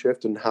that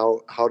shift, and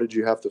how did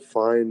you have to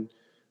find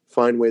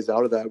find ways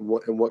out of that,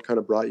 and what kind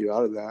of brought you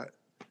out of that?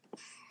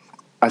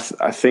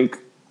 I think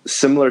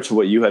similar to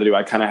what you had to do,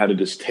 I kind of had to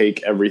just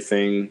take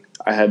everything.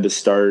 I had to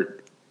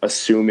start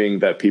assuming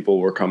that people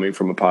were coming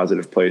from a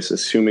positive place,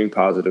 assuming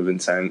positive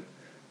intent,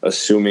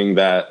 assuming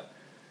that,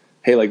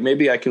 hey, like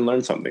maybe I can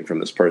learn something from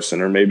this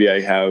person, or maybe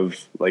I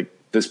have like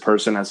this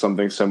person has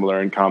something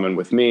similar in common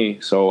with me.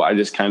 So I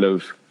just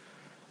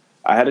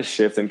I had to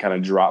shift and kind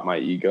of drop my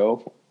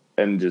ego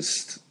and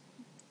just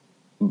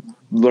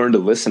learn to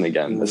listen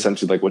again. Mm-hmm.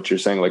 Essentially, like what you're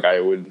saying, like I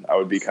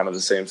would be kind of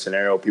the same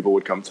scenario. People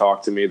would come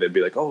talk to me. They'd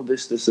be like, "Oh,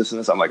 this, and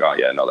this." I'm like, "Oh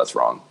yeah, no, that's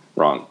wrong.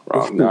 No,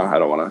 I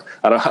don't want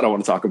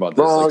to talk about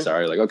this." Wrong. Like,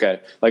 sorry, like okay,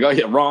 like oh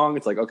yeah, wrong.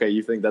 It's like okay,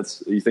 you think that's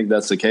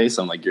the case?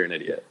 I'm like, you're an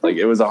idiot. Like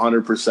it was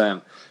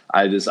 100%.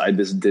 I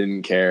just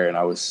didn't care, and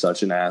I was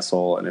such an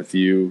asshole. And if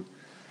you,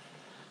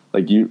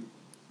 like you.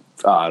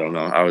 I don't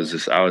know. I was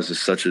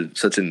just such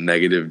a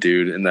negative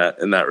dude in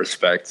that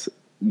respect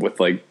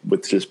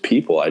with just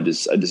people. I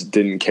just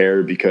didn't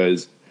care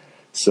because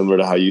similar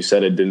to how you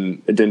said, it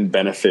didn't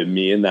benefit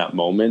me in that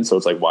moment. So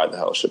it's like, why the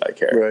hell should I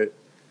care? Right.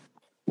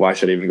 Why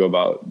should I even go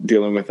about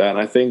dealing with that? And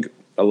I think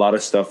a lot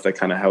of stuff that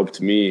kind of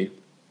helped me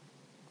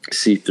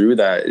see through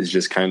that is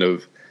just kind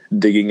of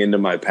digging into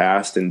my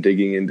past and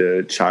digging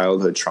into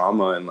childhood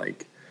trauma and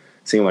like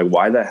seeing like,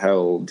 why the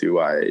hell do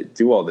I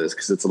do all this?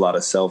 Because it's a lot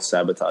of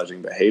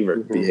self-sabotaging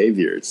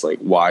behavior. It's like,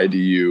 why do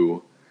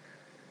you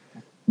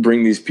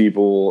bring these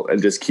people and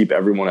just keep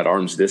everyone at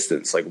arm's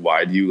distance? Like,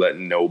 why do you let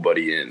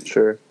nobody in?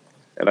 Sure.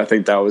 And I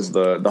think that was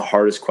the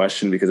hardest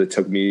question because it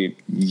took me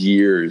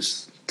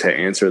years to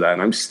answer that.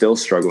 And I'm still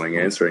struggling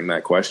answering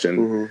that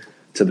question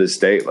to this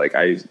date. Like,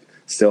 I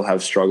still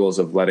have struggles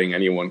of letting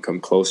anyone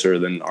come closer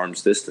than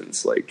arm's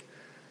distance. Like,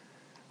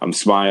 I'm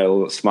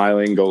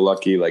smiling, go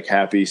lucky, like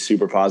happy,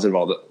 super positive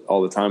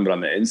all the time. But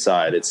on the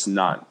inside, it's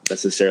not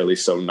necessarily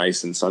so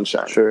nice and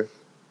sunshine. Sure.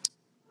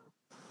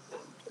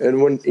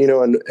 And when,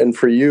 and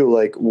for you,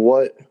 like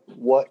what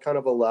kind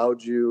of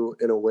allowed you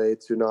in a way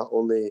to not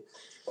only,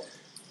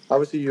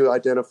 obviously you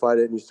identified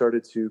it and you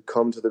started to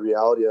come to the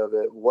reality of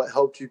it. What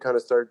helped you kind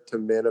of start to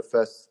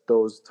manifest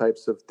those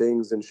types of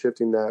things and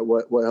shifting that?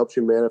 What helped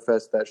you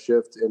manifest that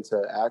shift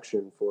into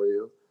action for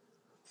you?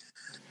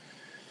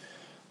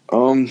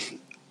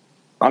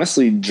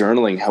 Honestly,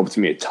 journaling helped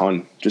me a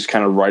ton. Just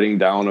kind of writing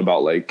down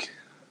about like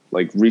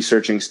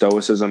researching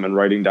stoicism and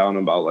writing down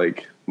about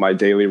like my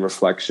daily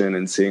reflection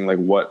and seeing like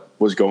what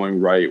was going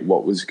right,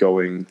 what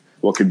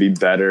could be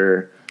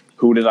better,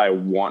 who did I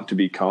want to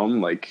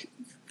become, like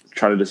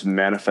try to just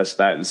manifest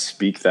that and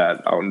speak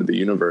that out into the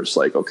universe.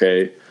 Like,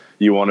 okay,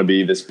 you want to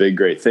be this big,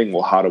 great thing.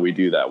 Well, how do we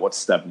do that? What's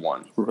step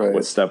one? Right.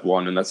 What's step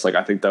one? And that's like,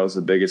 I think that was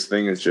the biggest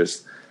thing is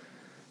just,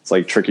 it's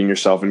like tricking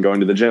yourself and going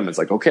to the gym. It's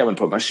like, okay, I'm going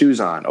to put my shoes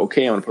on.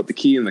 Okay, I'm going to put the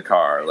key in the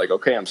car. Like,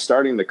 okay, I'm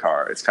starting the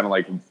car. It's kind of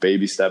like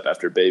baby step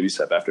after baby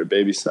step after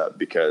baby step,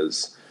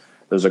 because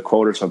there's a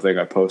quote or something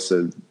I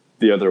posted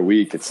the other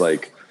week. It's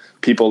like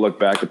people look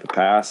back at the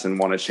past and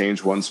want to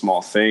change one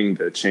small thing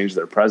to change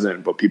their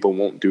present, but people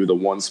won't do the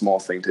one small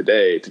thing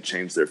today to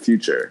change their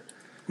future.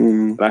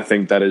 Mm-hmm. And I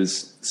think that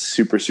is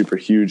super, super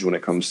huge when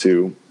it comes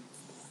to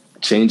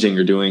changing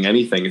or doing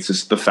anything. It's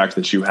just the fact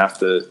that you have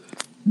to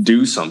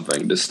do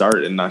something to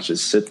start and not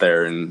just sit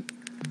there and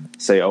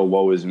say, oh,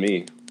 woe is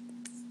me.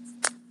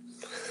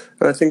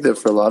 And I think that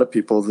for a lot of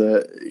people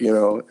that,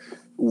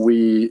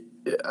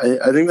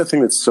 I think the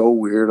thing that's so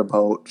weird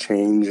about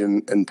change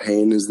and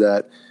pain is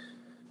that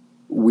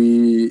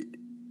we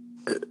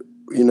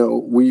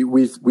don't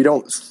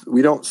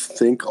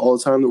think all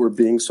the time that we're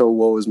being so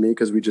woe is me,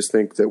 because we just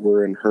think that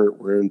we're in hurt,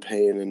 we're in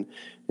pain. And,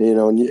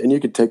 and you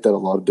could take that a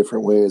lot of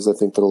different ways. I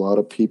think that a lot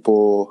of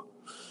people,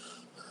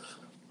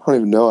 I don't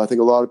even know. I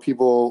think a lot of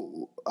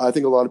people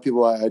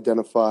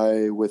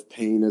identify with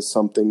pain as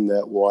something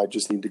that, well, I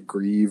just need to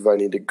grieve. I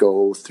need to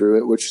go through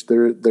it, which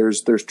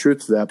there's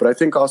truth to that. But I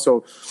think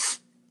also,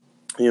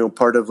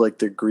 part of like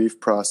the grief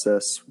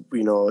process,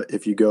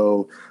 if you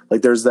go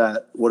like, there's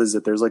that, what is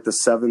it? There's like the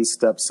 7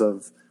 steps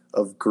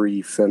of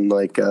grief. And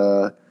like,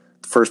 the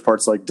first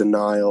part's like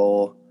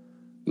denial.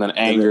 Then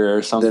anger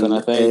or something, I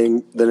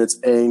think. Then it's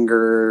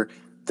anger.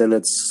 Then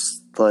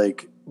it's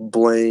like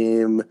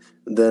blame.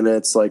 Then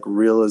it's like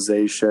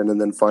realization,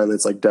 and then finally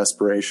it's like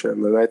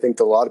desperation. And I think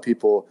that a lot of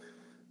people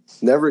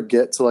never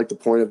get to like the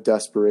point of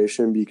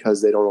desperation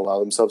because they don't allow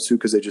themselves to,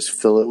 because they just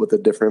fill it with a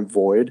different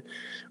void,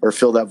 or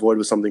fill that void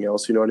with something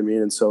else, you know what I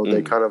mean? And so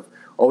they kind of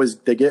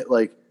they get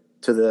like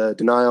to the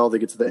denial, they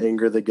get to the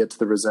anger, they get to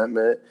the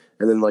resentment,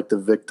 and then like the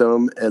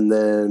victim, and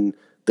then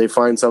they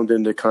find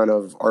something to kind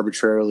of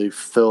arbitrarily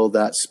fill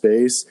that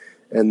space,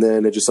 and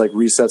then it just like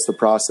resets the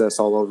process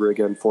all over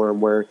again for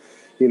them, where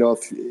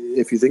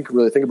if you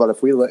really think about it,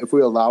 if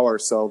we allow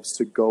ourselves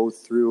to go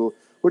through,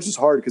 which is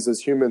hard because as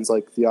humans,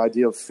 like the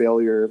idea of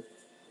failure,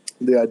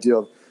 the idea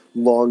of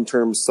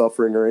long-term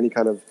suffering, or any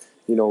kind of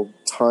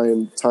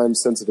time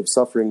sensitive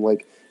suffering,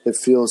 like it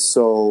feels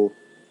so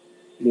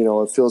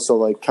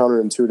like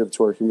counterintuitive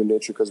to our human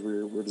nature, because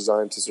we're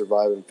designed to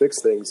survive and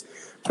fix things.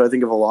 But I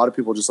think if a lot of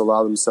people just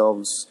allow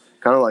themselves,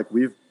 kind of like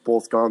we've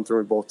both gone through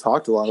and both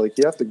talked a lot, like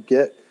you have to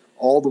get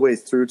all the way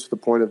through to the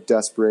point of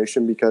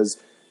desperation,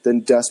 because then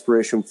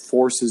desperation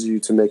forces you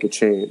to make a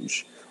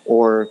change,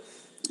 or,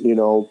 you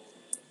know,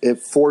 it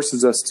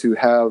forces us to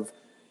have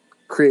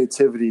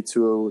creativity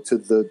to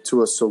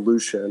a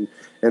solution.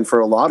 And for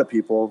a lot of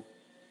people,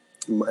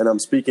 and I'm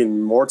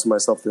speaking more to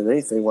myself than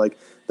anything, like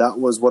that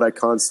was what I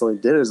constantly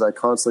did, is I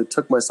constantly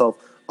took myself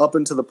up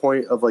into the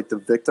point of like the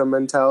victim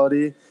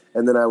mentality,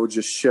 and then I would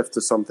just shift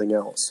to something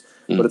else.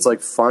 But it's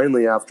like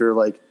finally after,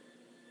 like,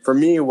 for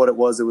me, what it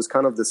was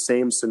kind of the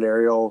same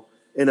scenario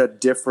in a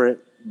different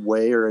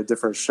way or a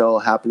different shell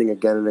happening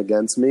again and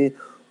again to me,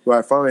 where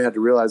I finally had to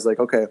realize, like,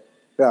 okay,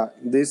 yeah,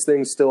 these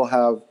things still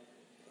have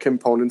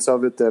components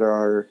of it that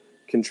are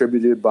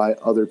contributed by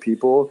other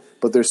people,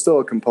 but there's still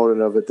a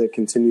component of it that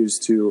continues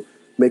to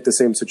make the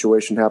same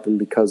situation happen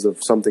because of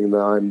something that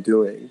I'm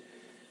doing,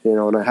 you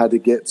know. And I had to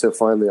get to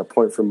finally a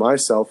point for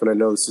myself, and I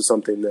know this is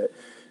something that,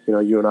 you know,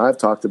 you and I have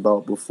talked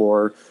about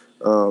before,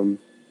 and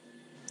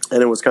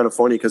it was kind of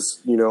funny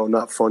because, you know,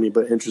 not funny,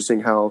 but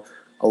interesting how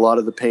a lot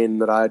of the pain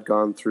that I had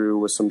gone through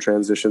with some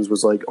transitions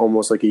was like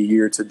almost like a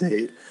year to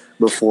date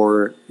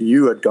before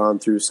you had gone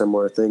through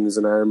similar things.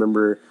 And I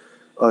remember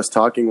us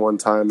talking one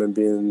time and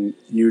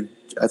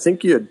I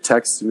think you had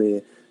texted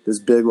me this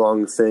big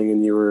long thing,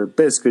 and you were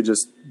basically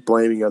just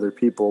blaming other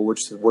people,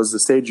 which was the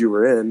stage you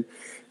were in.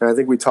 And I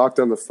think we talked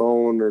on the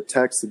phone or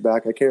texted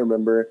back, I can't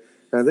remember.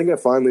 And I think I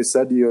finally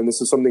said to you, and this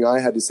is something I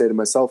had to say to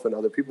myself and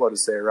other people had to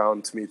say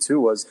around to me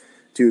too, was,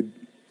 dude,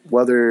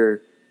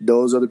 whether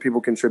those other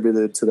people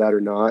contributed to that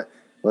or not,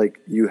 like,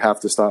 you have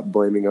to stop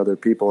blaming other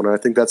people. And I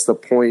think that's the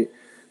point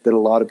that a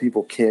lot of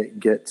people can't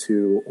get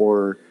to,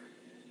 or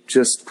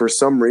just for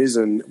some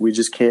reason we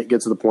just can't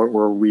get to the point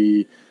where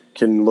we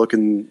can look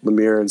in the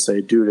mirror and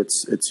say, dude,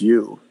 it's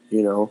you,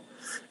 you know.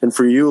 And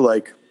for you,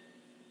 like,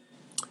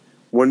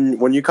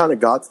 when you kind of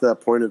got to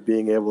that point of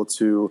being able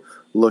to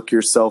look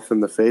yourself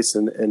in the face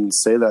and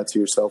say that to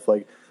yourself,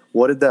 like,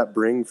 what did that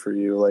bring for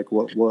you? Like,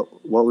 what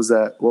was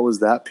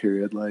that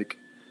period like?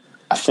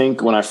 I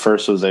think when I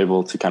first was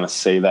able to kind of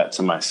say that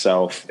to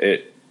myself,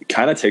 it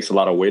kind of takes a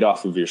lot of weight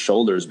off of your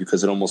shoulders,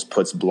 because it almost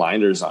puts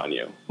blinders on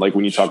you. Like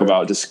when you talk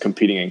about just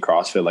competing in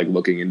CrossFit, like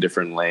looking in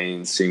different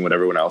lanes, seeing what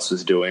everyone else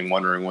is doing,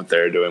 wondering what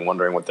they're doing,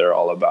 wondering what they're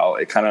all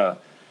about. It kind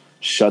of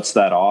shuts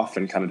that off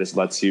and kind of just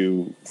lets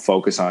you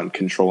focus on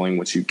controlling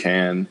what you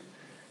can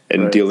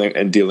and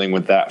dealing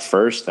with that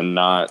first, and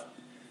not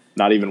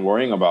even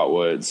worrying about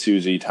what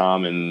Susie,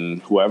 Tom,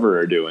 and whoever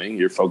are doing.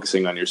 You're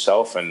focusing on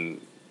yourself, and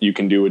you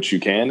can do what you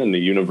can, and the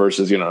universe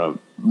is going to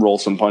roll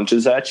some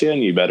punches at you,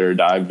 and you better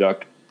dive,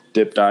 duck,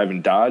 dip, dive,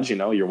 and dodge, you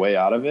know, your way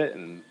out of it.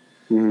 And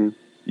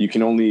you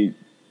can only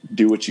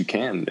do what you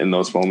can in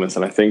those moments.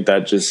 And I think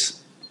that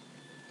just,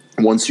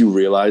 once you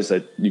realize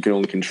that you can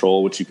only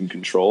control what you can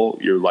control,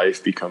 your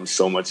life becomes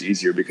so much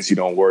easier, because you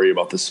don't worry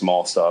about the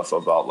small stuff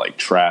about like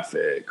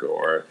traffic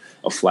or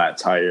a flat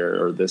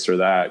tire or this or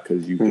that,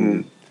 because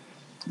you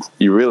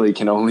really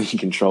can only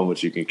control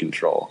what you can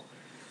control.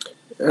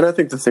 And I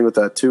think the thing with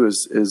that too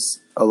is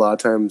a lot of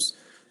times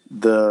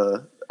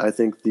the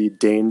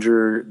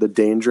danger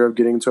of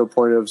getting to a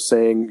point of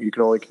saying you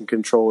can only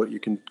control what you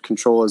can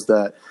control is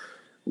that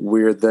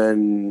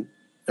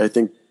I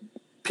think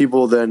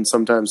people then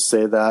sometimes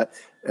say that,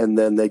 and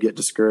then they get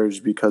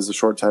discouraged because a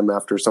short time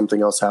after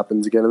something else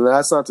happens again. And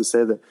that's not to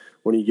say that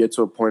when you get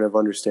to a point of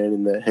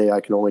understanding that, hey, I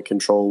can only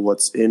control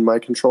what's in my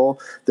control,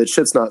 that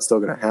shit's not still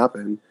going to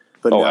happen.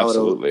 But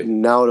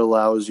now it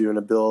allows you an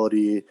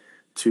ability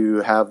to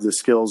have the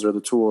skills or the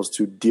tools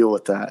to deal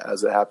with that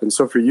as it happens.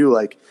 So for you,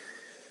 like,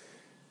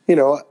 you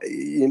know,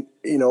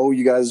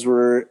 you guys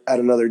were at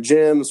another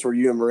gym, so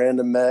you and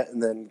Miranda met,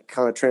 and then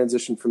kind of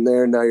transitioned from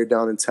there. Now you're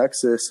down in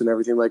Texas and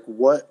everything. Like,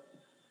 what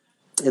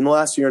in the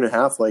last year and a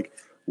half, like,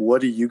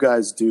 what do you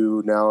guys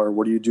do now, or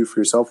what do you do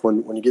for yourself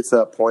when you get to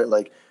that point?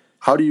 Like,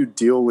 how do you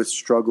deal with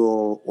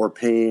struggle or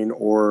pain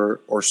or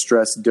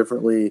stress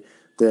differently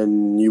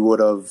than you would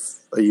have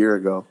a year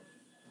ago?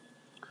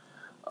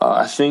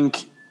 I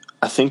think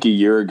a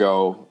year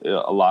ago,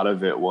 a lot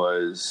of it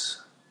was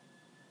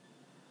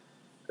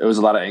a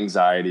lot of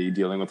anxiety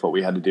dealing with what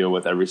we had to deal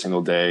with every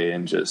single day.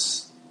 And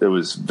just, it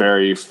was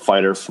very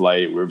fight or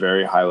flight. We were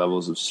very high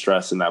levels of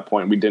stress in that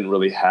point. We didn't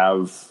really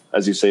have,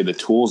 as you say, the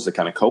tools to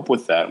kind of cope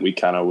with that. We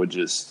kind of would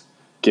just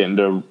get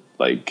into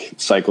like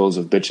cycles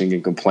of bitching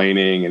and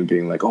complaining and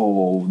being like,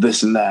 oh,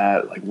 this and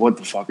that, like, what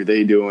the fuck are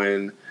they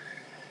doing?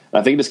 And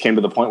I think it just came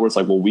to the point where it's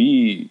like, well,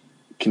 we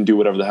can do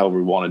whatever the hell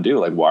we want to do.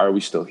 Like, why are we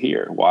still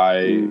here?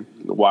 Why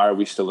are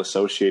we still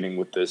associating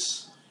with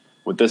this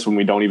when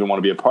we don't even want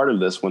to be a part of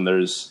this, when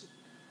there's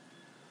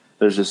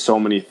just so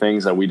many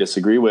things that we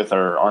disagree with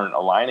or aren't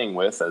aligning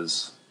with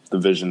as the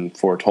vision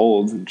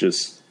foretold.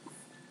 Just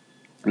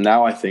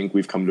now I think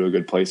we've come to a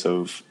good place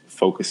of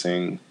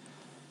focusing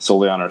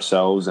solely on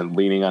ourselves and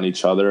leaning on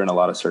each other in a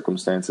lot of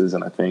circumstances.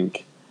 And I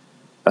think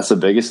that's the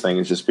biggest thing,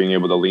 is just being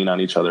able to lean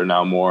on each other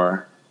now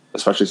more,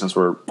 especially since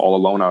we're all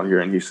alone out here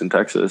in Houston,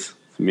 Texas.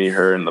 It's me,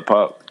 her, and the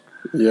pup.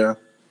 Yeah.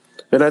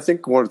 And I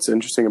think what's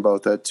interesting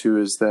about that too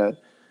is that,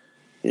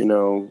 you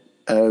know,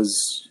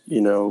 as, you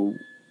know,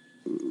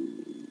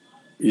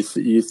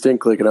 you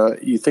think like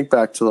you think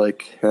back to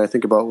like, and I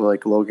think about what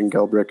like Logan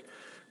Gelbrick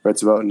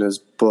writes about in his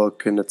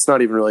book, and it's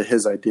not even really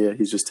his idea.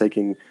 He's just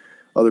taking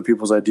other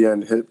people's idea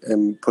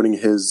and putting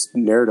his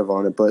narrative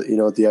on it. But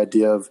the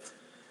idea of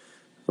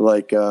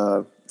like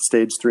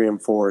stage 3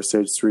 and 4.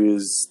 Stage 3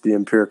 is the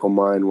empirical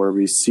mind, where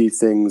we see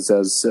things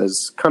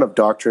as kind of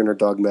doctrine or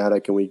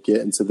dogmatic, and we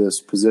get into this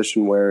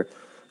position where,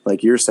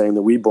 like you're saying,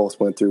 that we both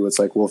went through. It's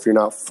like, well, if you're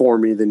not for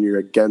me, then you're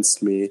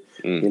against me.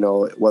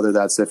 Whether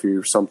that's if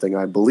you're something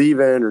I believe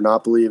in or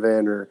not believe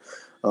in, or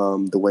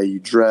the way you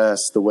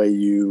dress, the way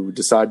you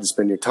decide to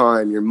spend your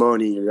time, your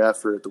money, your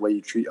effort, the way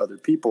you treat other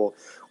people,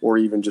 or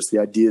even just the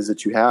ideas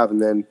that you have.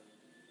 And then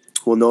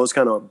when those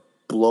kind of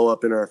blow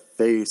up in our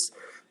face,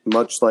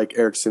 much like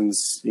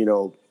Erickson's,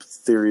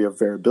 theory of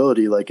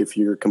variability, like if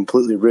you're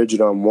completely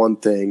rigid on one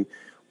thing,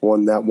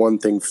 when that one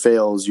thing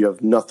fails, you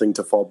have nothing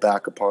to fall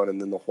back upon,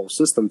 and then the whole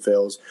system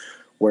fails.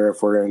 Where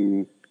if we're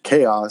in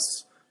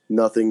chaos,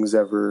 nothing's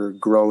ever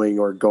growing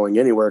or going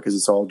anywhere because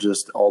it's all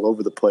just all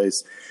over the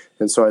place.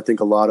 And so I think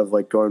a lot of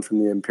like going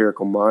from the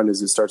empirical mind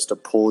is it starts to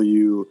pull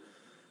you.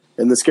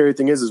 And the scary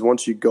thing is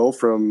once you go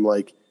from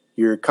like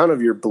your kind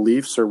of your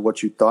beliefs or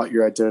what you thought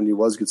your identity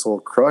was gets a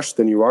little crushed,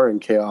 then you are in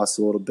chaos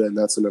a little bit. And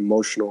that's an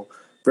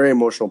very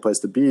emotional place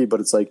to be. But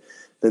it's like,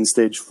 then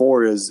stage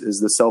 4 is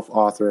the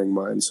self-authoring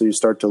mind. So you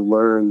start to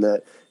learn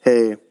that,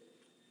 hey,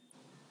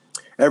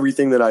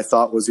 everything that I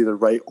thought was either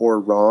right or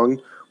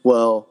wrong,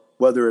 well,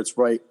 whether it's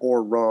right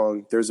or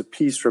wrong, there's a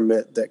piece from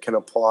it that can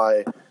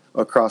apply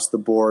across the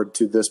board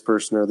to this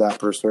person or that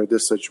person or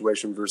this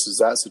situation versus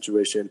that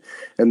situation.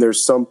 And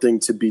there's something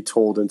to be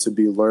told and to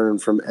be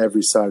learned from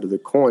every side of the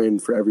coin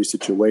for every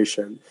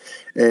situation.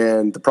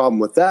 And the problem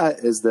with that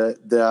is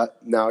that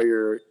now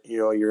you're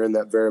in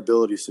that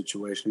variability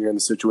situation. You're in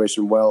the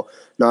situation, well,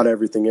 not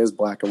everything is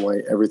black and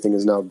white. Everything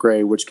is now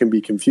gray, which can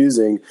be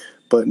confusing.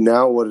 But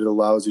now what it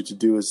allows you to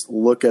do is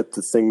look at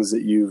the things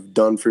that you've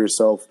done for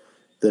yourself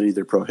that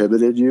either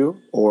prohibited you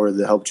or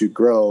that helped you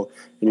grow.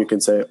 And you can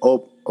say,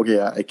 oh,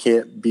 okay, I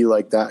can't be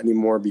like that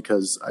anymore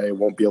because I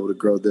won't be able to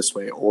grow this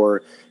way.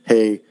 Or,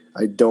 hey,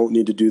 I don't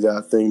need to do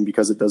that thing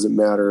because it doesn't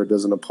matter. It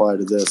doesn't apply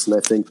to this. And I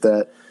think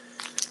that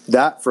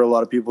for a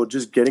lot of people,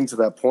 just getting to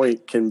that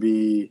point can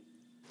be,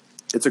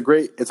 it's a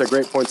great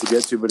point to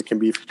get to, but it can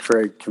be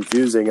very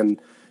confusing. And,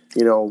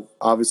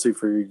 obviously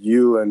for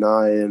you and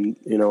I,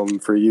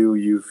 and, for you,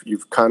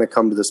 you've kind of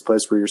come to this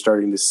place where you're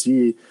starting to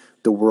see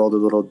the world a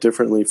little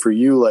differently. For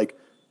you, like,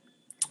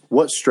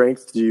 what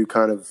strength do you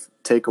kind of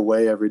take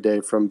away every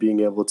day from being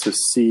able to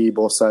see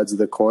both sides of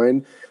the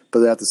coin?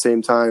 But at the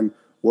same time,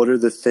 what are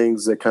the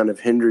things that kind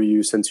of hinder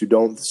you since you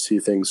don't see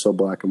things so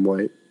black and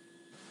white?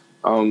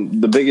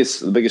 The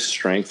biggest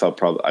strength I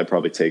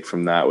probably take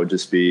from that would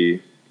just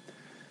be,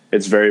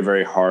 it's very,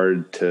 very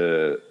hard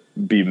to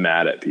be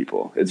mad at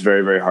people. It's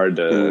very, very hard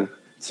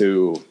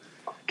to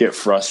get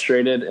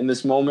frustrated in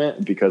this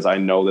moment because I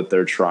know that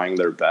they're trying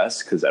their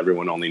best because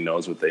everyone only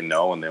knows what they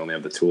know and they only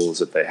have the tools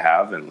that they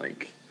have. And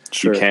like,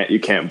 sure, you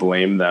can't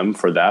blame them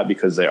for that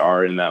because they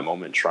are in that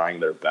moment trying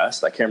their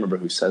best. I can't remember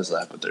who says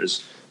that, but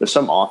there's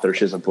some author.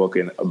 She has a book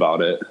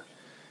about it.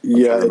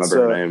 Yeah,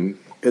 remember her name.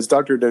 It's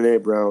Dr.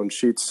 Dené Brown.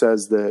 She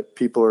says that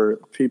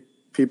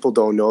people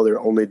don't know they're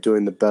only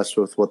doing the best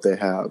with what they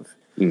have.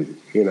 And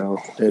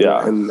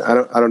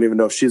I don't even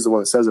know if she's the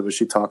one that says it, but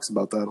she talks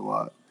about that a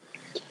lot.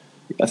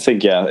 I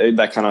think,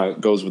 that kind of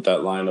goes with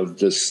that line of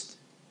just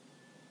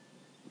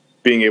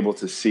being able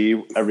to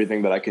see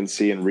everything that I can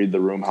see and read the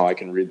room, how I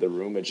can read the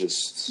room. It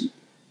just,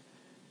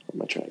 where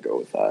am I trying to go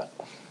with that?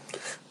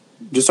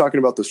 Just talking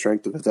about the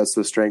strength of it. That's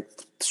the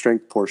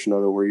strength portion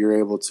of it, where you're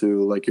able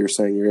to, like you're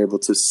saying, you're able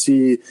to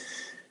see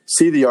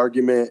the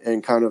argument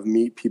and kind of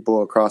meet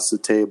people across the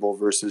table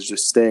versus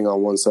just staying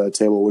on one side of the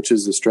table, which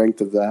is the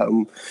strength of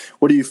that.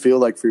 What do you feel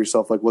like for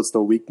yourself? Like, what's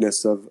the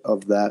weakness of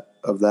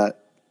that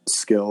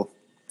skill?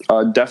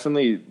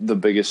 Definitely the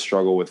biggest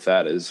struggle with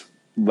that is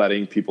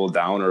letting people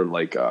down or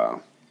like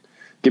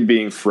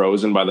being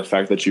frozen by the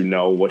fact that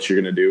what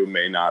you're going to do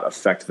may not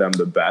affect them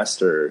the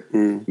best, or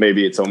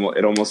maybe it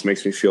almost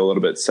makes me feel a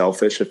little bit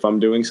selfish if I'm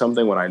doing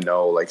something when I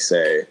know, like,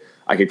 say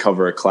I could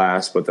cover a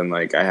class, but then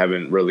like I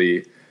haven't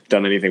really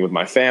done anything with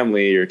my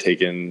family or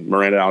taken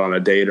Miranda out on a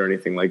date or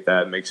anything like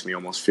that. It makes me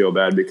almost feel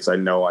bad because I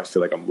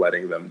feel like I'm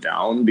letting them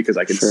down because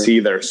I can see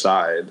their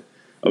side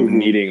of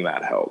needing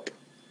that help.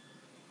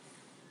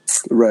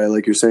 Right,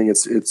 like you're saying,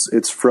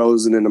 it's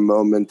frozen in a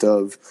moment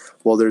of,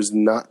 well, there's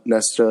not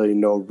necessarily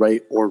no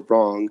right or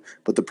wrong,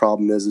 but the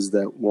problem is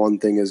that one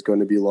thing is going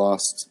to be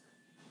lost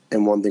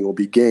and one thing will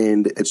be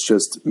gained. It's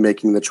just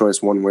making the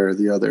choice one way or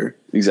the other.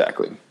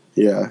 Exactly.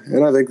 Yeah,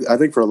 and I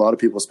think for a lot of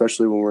people,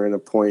 especially when we're in a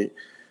point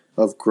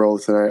of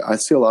growth, and I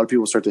see a lot of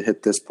people start to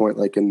hit this point,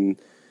 like in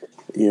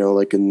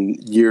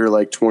year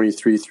like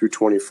 23 through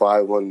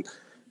 25, when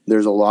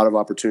there's a lot of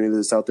opportunity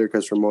that's out there,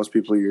 because for most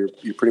people, you're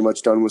pretty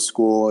much done with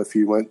school. If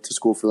you went to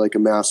school for like a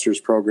master's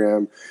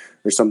program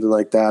or something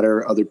like that,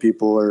 or other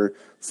people are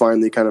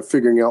finally kind of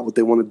figuring out what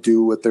they want to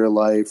do with their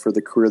life or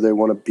the career they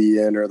want to be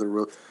in, or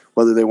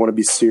whether they want to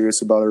be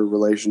serious about a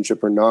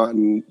relationship or not.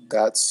 And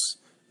that's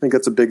think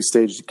that's a big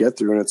stage to get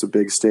through, and it's a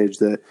big stage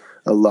that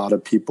a lot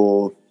of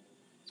people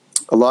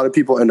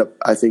end up,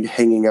 I think,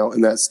 hanging out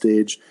in that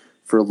stage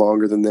for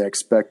longer than they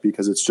expect,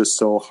 because it's just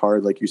so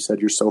hard. Like you said,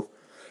 you're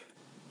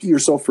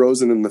so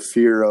frozen in the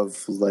fear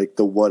of like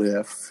the what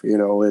if,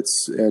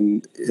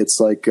 it's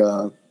like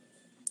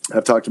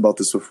I've talked about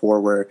this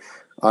before, where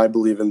I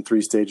believe in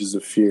 3 stages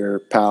of fear: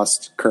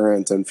 past,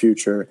 current, and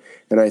future.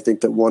 And I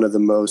think that one of the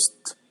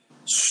most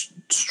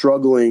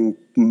struggling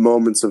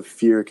moments of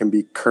fear can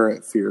be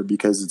current fear,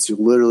 because it's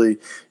literally,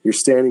 you're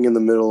standing in the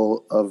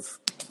middle of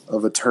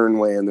a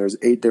turnway and there's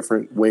 8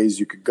 different ways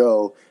you could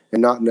go,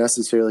 and not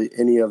necessarily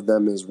any of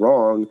them is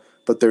wrong,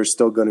 but there's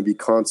still going to be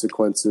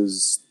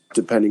consequences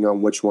depending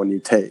on which one you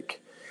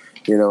take,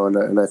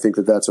 and I think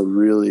that's a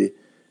really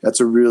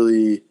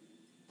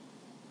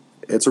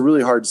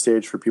hard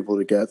stage for people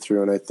to get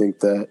through. And I think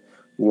that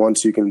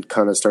once you can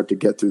kind of start to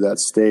get through that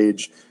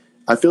stage,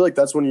 I feel like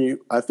that's when you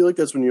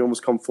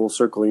almost come full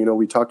circle.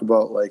 We talk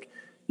about, like,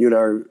 you and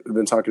I have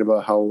been talking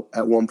about how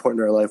at one point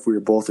in our life we were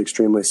both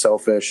extremely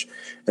selfish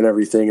and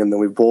everything, and then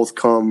we've both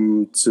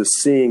come to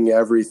seeing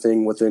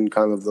everything within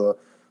kind of the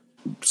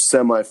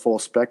semi-full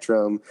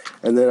spectrum.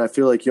 And then I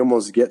feel like you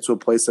almost get to a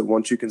place that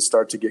once you can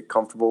start to get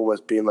comfortable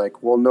with being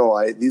like, well,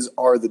 no, these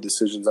are the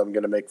decisions I'm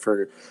going to make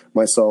for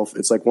myself.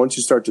 It's like once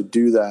you start to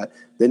do that,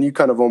 then you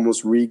kind of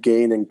almost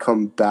regain and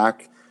come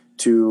back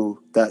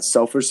to that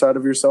selfish side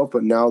of yourself.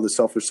 But now the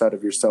selfish side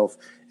of yourself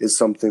is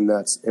something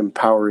that's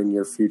empowering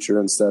your future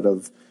instead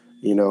of,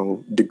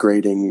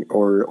 degrading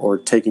or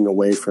taking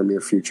away from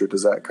your future.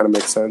 Does that kind of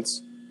make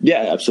sense?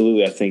 Yeah,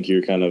 absolutely. I think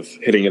you're kind of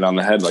hitting it on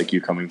the head, like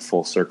you coming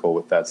full circle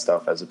with that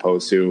stuff, as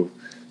opposed to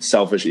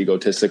selfish,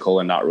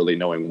 egotistical, and not really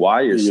knowing why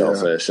you're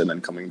selfish, and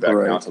then coming back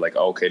now to like,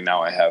 okay,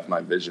 now I have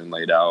my vision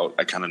laid out.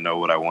 I kind of know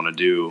what I want to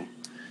do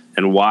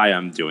and why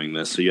I'm doing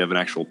this. So you have an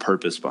actual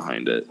purpose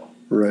behind it.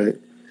 Right.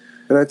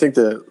 And I think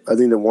that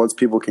once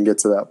people can get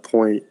to that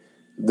point,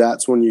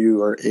 that's when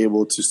you are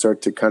able to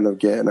start to kind of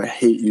get, and I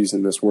hate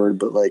using this word,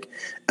 but like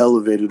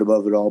elevated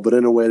above it all, but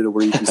in a way to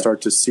where you can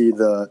start to see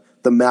the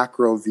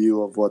macro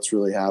view of what's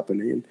really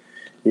happening,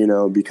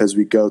 because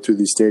we go through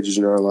these stages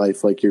in our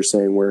life, like you're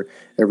saying, where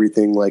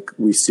everything, like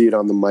we see it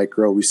on the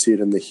micro, we see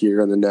it in the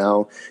here and the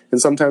now. And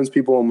sometimes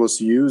people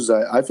almost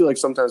I feel like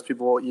sometimes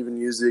people even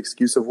use the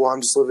excuse of, well,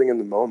 I'm just living in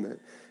the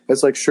moment.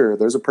 It's like, sure,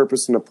 there's a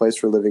purpose and a place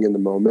for living in the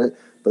moment,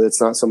 but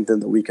it's not something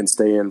that we can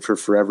stay in for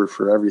forever,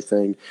 for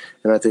everything.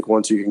 And I think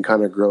once you can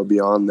kind of grow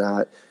beyond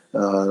that,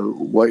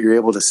 what you're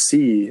able to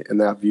see in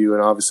that view,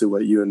 and obviously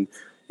what you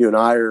and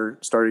I are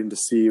starting to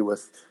see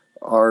with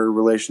our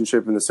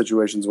relationship and the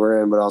situations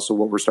we're in, but also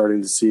what we're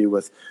starting to see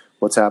with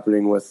what's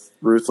happening with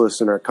Ruthless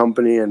in our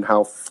company and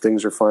how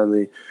things are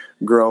finally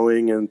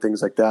growing and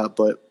things like that.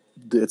 But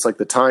it's like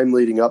the time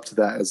leading up to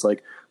that is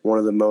like one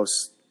of the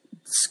most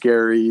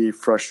scary,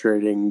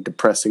 frustrating,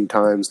 depressing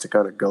times to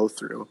kind of go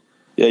through.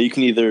 Yeah, you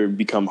can either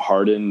become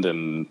hardened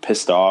and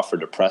pissed off or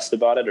depressed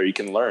about it, or you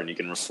can learn. You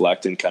can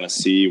reflect and kind of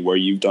see where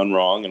you've done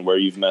wrong and where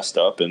you've messed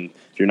up, and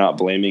if you're not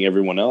blaming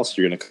everyone else,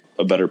 you're going to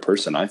a better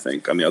person, I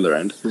think, on the other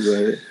end.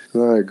 Right.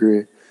 No, I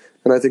agree.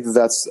 And I think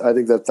that's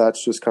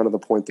just kind of the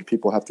point that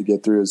people have to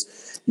get through,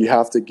 is you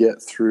have to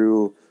get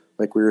through,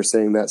 like we were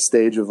saying, that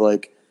stage of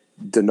like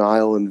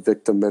denial and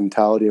victim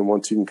mentality. And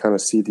once you can kind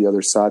of see the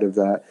other side of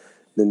that,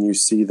 then you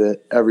see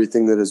that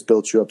everything that has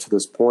built you up to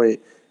this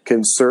point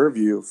can serve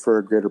you for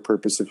a greater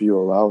purpose if you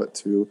allow it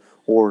to,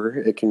 or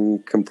it can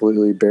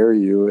completely bury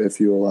you if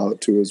you allow it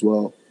to as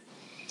well.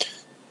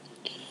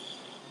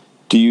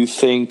 Do you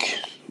think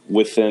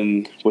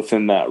within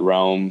that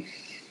realm,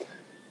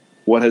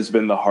 what has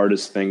been the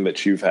hardest thing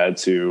that you've had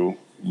to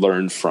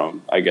learn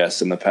from, I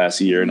guess, in the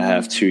past year and a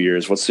half, 2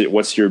 years?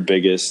 What's your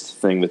biggest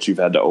thing that you've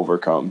had to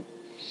overcome?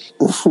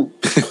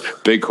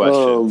 Big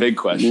question. Big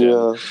question.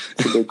 Yeah,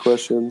 it's a big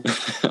question.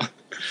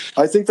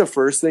 I think the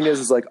first thing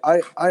is like I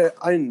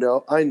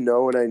know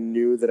and I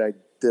knew that I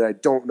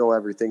don't know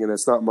everything, and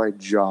it's not my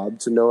job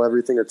to know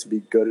everything or to be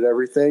good at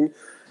everything.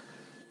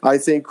 I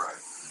think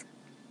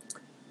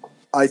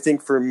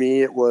for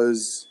me it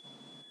was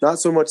not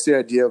so much the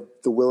idea of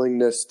the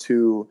willingness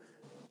to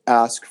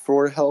ask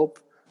for help,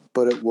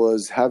 but it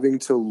was having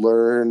to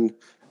learn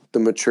the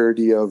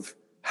maturity of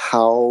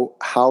how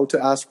to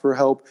ask for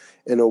help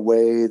in a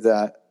way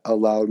that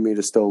allowed me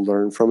to still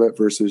learn from it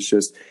versus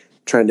just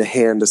trying to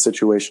hand a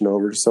situation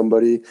over to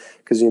somebody.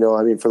 Because,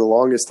 for the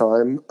longest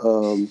time,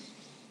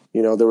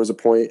 there was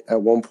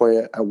at one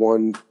point at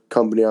one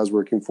company I was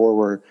working for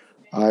where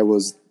I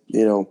was,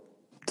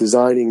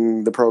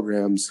 designing the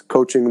programs,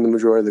 coaching the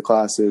majority of the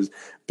classes,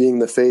 being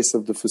the face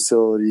of the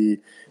facility,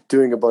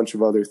 doing a bunch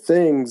of other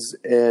things.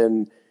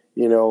 And,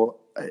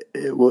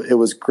 it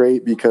was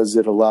great because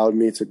it allowed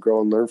me to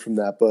grow and learn from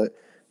that. But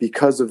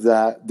because of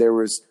that, there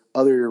was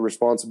other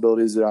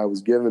responsibilities that I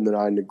was given that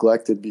I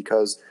neglected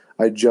because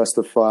I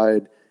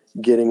justified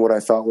getting what I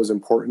thought was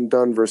important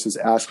done versus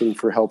asking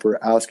for help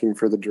or asking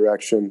for the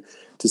direction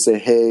to say,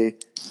 hey,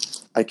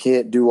 I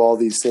can't do all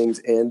these things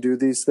and do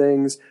these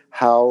things.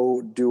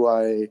 What do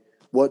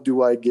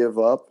I give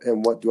up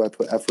and what do I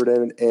put effort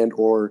in, and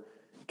or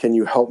can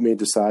you help me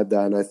decide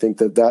that? And I think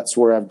that that's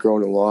where I've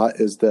grown a lot,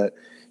 is that,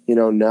 you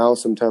know, now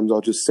sometimes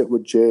I'll just sit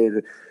with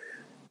Jade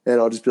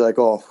and I'll just be like,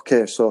 oh,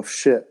 okay, so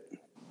shit,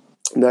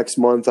 next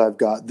month I've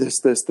got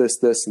this,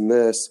 and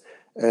this,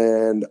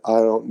 and I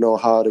don't know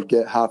how to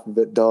get half of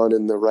it done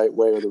in the right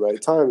way or the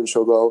right time. And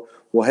she'll go,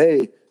 well,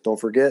 hey,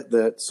 don't forget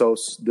that, so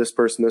this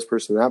person,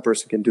 that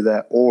person can do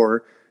that,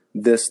 or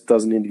this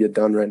doesn't need to get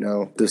done right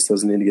now. This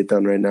doesn't need to get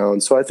done right now.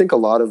 And so I think a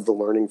lot of the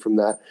learning from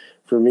that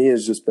for me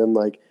has just been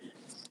like,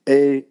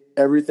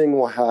 everything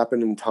will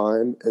happen in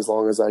time as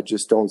long as I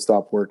just don't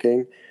stop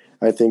working.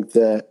 I think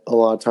that a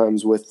lot of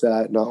times with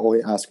that, not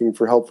only asking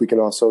for help, we can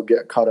also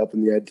get caught up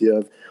in the idea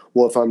of,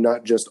 well, if I'm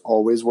not just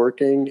always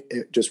working,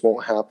 it just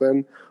won't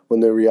happen. When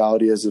the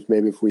reality is,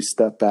 if we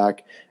step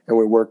back and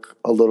we work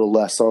a little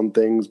less on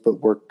things,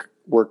 but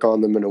work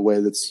on them in a way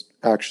that's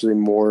actually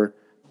more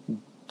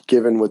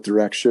given with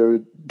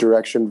direction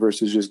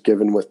versus just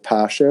given with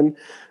passion,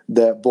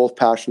 that both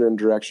passion and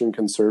direction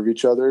can serve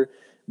each other,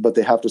 but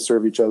they have to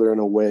serve each other in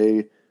a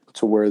way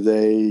to where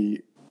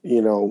they,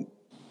 you know,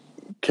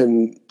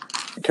 can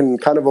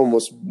kind of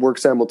almost work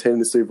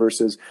simultaneously,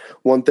 versus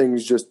one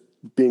thing's just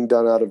being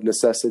done out of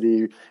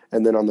necessity,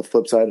 and then on the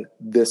flip side,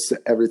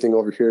 everything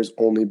over here is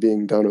only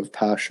being done of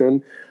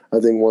passion. I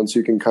think once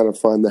you can kind of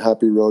find the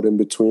happy road in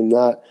between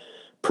that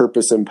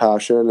purpose and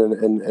passion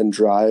and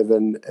drive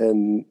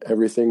and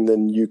everything,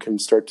 then you can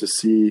start to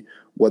see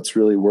what's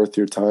really worth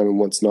your time and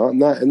what's not.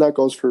 And that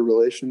goes for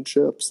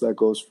relationships, that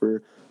goes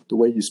for the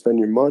way you spend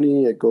your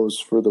money, it goes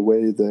for the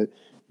way that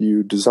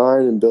you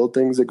design and build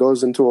things, it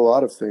goes into a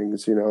lot of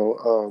things, you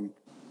know.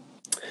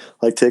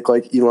 Take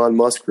Elon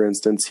Musk, for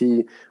instance.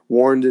 He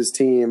warned his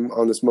team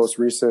on this most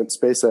recent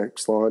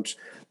SpaceX launch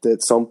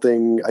that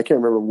something, I can't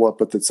remember what,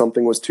 but that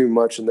something was too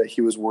much and that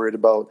he was worried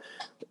about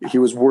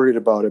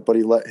it, but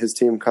he let his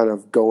team kind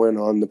of go in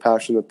on the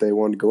passion that they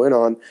wanted to go in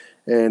on,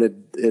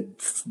 and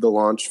the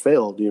launch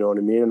failed, you know what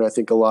I mean? And I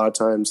think a lot of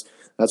times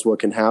that's what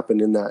can happen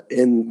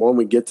when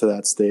we get to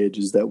that stage,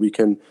 is that we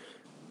can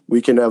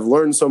have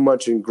learned so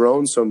much and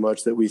grown so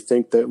much that we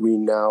think that we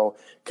now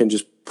can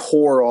just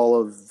pour all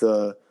of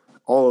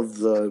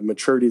the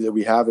maturity that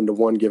we have into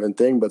one given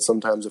thing. But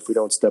sometimes if we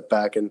don't step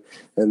back and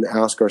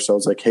ask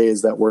ourselves, like, hey,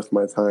 is that worth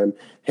my time?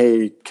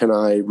 Hey, can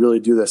I really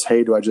do this?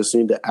 Hey, do I just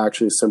need to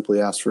actually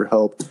simply ask for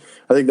help?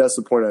 I think that's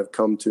the point I've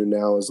come to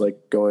now, is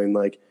like going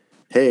like,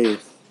 hey,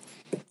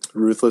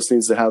 Ruthless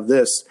needs to have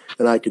this,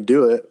 and I could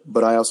do it,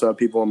 but I also have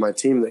people on my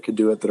team that could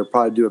do it, that'll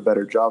probably do a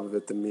better job of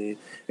it than me.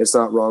 It's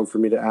not wrong for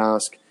me to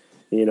ask,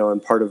 you know,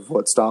 and part of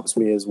what stops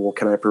me is, well,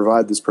 can I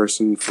provide this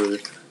person for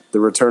the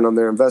return on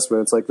their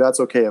investment? It's like, that's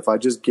okay. If I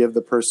just give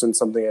the person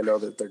something I know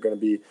that they're going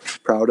to be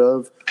proud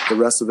of, the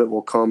rest of it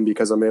will come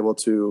because I'm able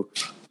to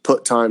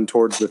put time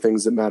towards the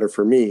things that matter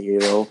for me, you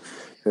know?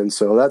 And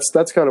so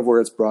that's kind of where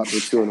it's brought me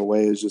to, in a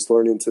way, is just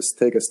learning to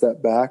take a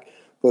step back,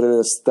 but in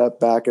a step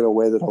back in a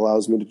way that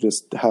allows me to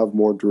just have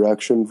more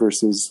direction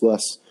versus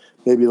less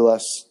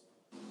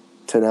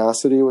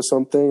tenacity with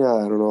something.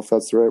 I don't know if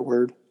that's the right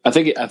word. I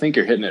think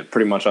you're hitting it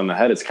pretty much on the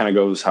head. It kind of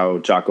goes how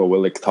Jocko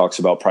Willink talks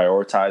about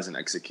prioritize and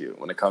execute.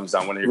 When it comes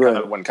down,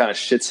 when kind of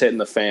shit's hitting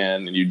the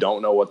fan and you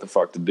don't know what the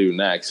fuck to do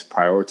next,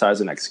 prioritize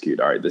and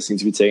execute. All right, this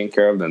needs to be taken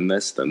care of, then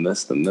this, then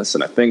this, then this.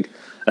 And I think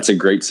that's a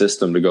great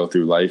system to go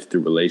through life,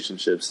 through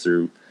relationships,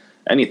 through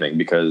anything,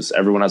 because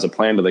everyone has a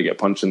plan till they get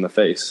punched in the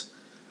face.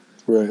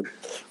 Right.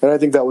 And I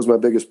think that was my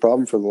biggest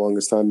problem for the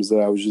longest time, is that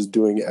I was just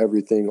doing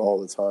everything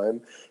all the time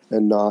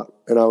and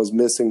I was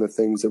missing the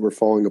things that were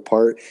falling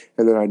apart.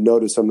 And then I'd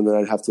notice something that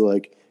I'd have to,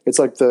 like, it's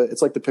like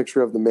the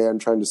picture of the man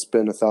trying to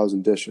spin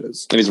 1,000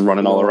 dishes. And he's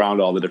running all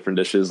around all the different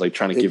dishes, like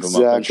trying to keep them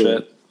up and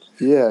shit.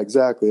 Yeah,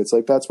 exactly. It's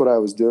like, that's what I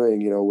was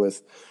doing, you know,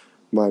 with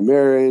my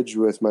marriage,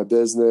 with my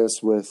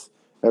business, with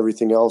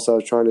everything else I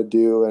was trying to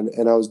do.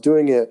 And I was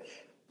doing it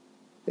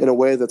in a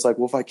way that's like,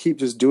 well, if I keep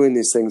just doing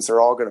these things,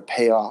 they're all going to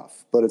pay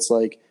off. But it's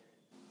like,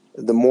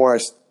 the more I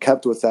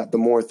kept with that, the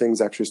more things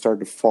actually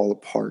started to fall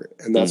apart.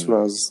 And that's when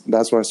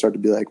I started to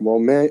be like, well,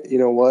 man, you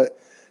know what?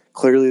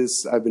 Clearly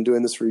I've been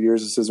doing this for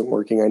years. This isn't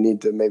working. I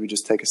need to maybe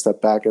just take a step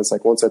back. And it's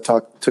like, once I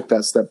took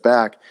that step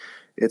back,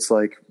 it's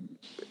like,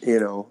 you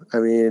know, I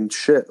mean,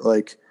 shit,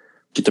 like,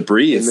 get to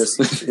breathe.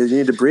 You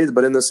need to breathe.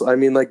 But in this, I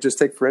mean, like, just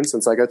take, for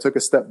instance, like, I took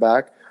a step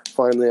back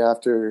finally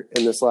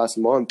in this last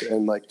month,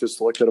 and like just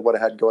looked at what I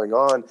had going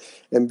on.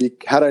 And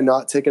had I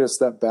not taken a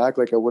step back,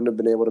 like, I wouldn't have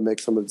been able to make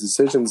some of the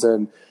decisions.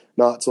 And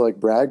not to like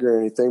brag or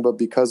anything, but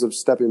because of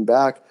stepping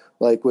back,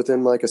 like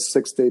within like a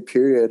 6-day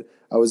period,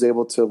 I was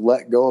able to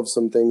let go of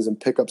some things and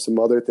pick up some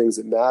other things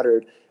that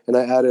mattered. And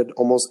I added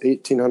almost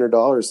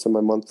 $1,800 to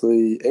my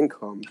monthly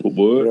income. Oh,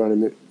 boy. You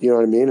know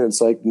what I mean? And it's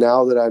like,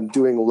 now that I'm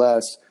doing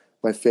less,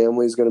 my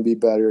family is going to be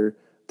better.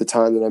 The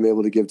time that I'm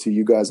able to give to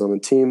you guys on the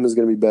team is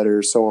going to be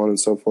better, so on and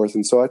so forth.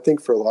 And so I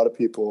think for a lot of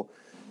people,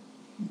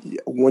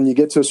 when you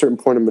get to a certain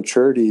point of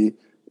maturity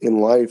in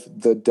life,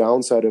 the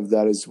downside of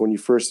that is when you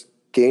first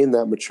gain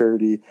that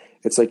maturity,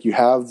 it's like you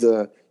have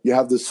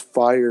this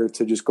fire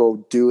to just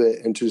go do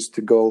it and just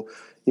to go,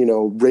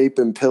 rape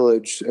and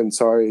pillage. And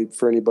sorry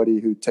for anybody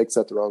who takes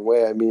that the wrong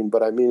way.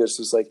 But it's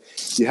just like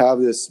you have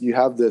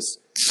this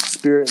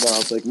spirit now.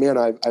 It's like, man,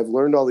 I've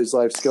learned all these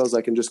life skills.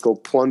 I can just go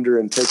plunder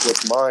and take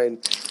what's mine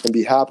and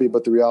be happy.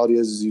 But the reality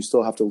is you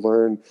still have to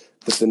learn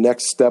that the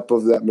next step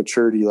of that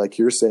maturity, like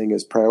you're saying,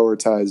 is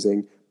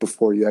prioritizing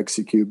before you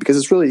execute, because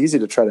it's really easy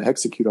to try to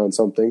execute on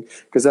something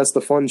because that's the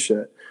fun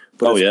shit.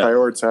 But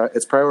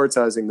it's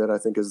prioritizing that I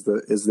think is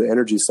the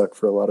energy suck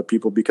for a lot of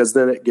people, because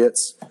then it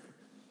gets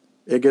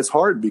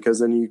hard, because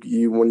then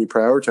you when you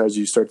prioritize,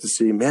 you start to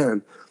see,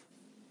 man,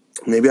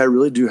 maybe I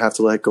really do have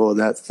to let go of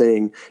that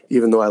thing,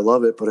 even though I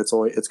love it, but it's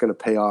going to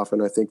pay off.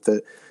 And I think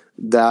that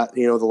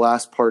the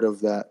last part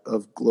of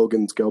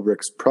Logan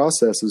Gelbrick's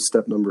process is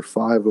step number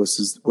 5,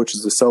 which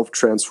is the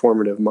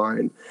self-transformative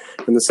mind.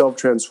 And the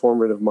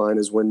self-transformative mind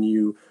is when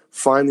you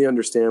finally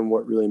understand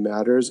what really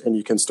matters and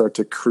you can start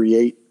to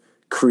create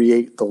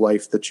the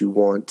life that you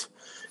want.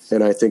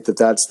 And I think that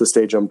that's the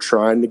stage I'm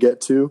trying to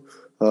get to.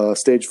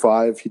 Stage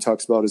 5, he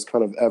talks about, is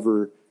kind of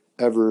ever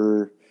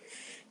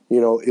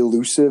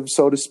elusive,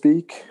 so to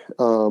speak.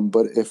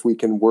 But if we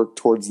can work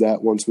towards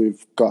that, once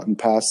we've gotten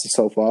past the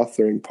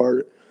self-authoring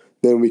part,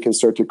 then we can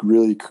start to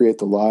really create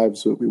the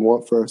lives that we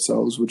want for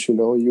ourselves, which,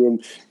 you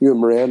and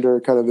Miranda are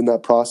kind of in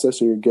that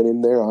process, and you're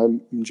getting there.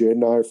 Jade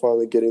and I are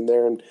finally getting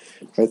there. And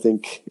I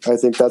think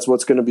that's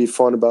what's going to be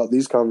fun about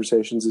these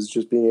conversations, is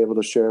just being able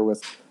to share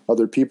with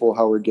other people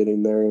how we're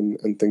getting there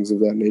and things of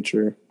that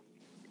nature.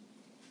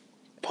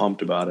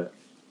 Pumped about it.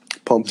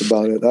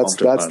 That's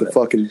the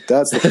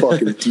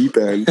fucking deep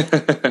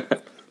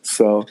end.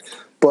 So,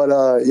 but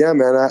yeah,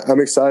 man, I'm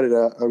excited.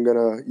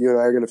 You and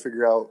I are gonna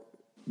figure out.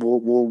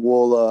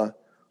 We'll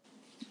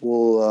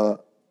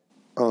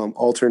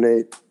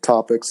alternate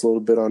topics a little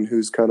bit on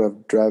who's kind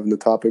of driving the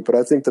topic. But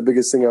I think the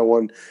biggest thing I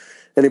want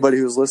anybody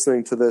who's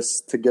listening to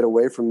this to get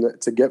from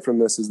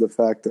this is the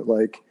fact that,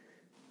 like,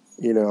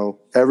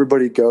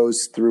 everybody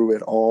goes through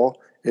it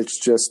all.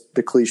 It's just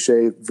the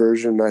cliche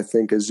version, I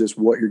think, is just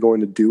what you're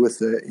going to do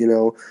with it.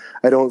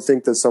 I don't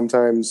think that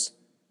sometimes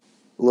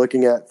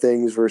looking at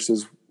things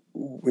versus,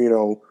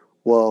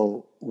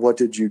 well, what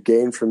did you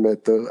gain from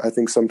it? I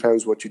think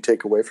sometimes what you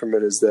take away from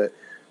it is that,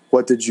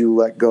 what did you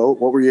let go?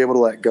 What were you able to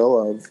let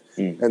go of?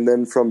 And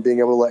then from being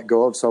able to let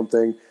go of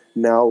something,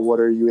 now what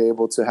are you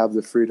able to have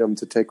the freedom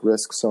to take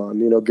risks on?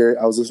 Gary,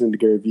 I was listening to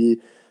Gary Vee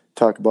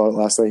talk about it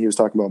last night. He was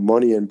talking about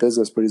money and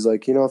business, but he's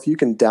like, if you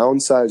can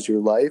downsize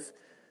your life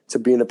to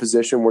be in a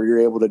position where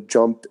you're able to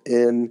jump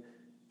in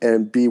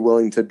and be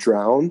willing to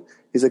drown,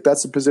 he's like,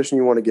 that's the position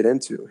you want to get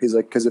into. He's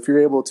like, because if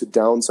you're able to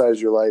downsize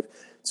your life,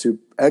 to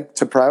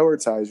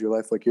prioritize your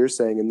life, like you're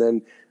saying,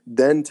 and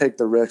then take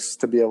the risks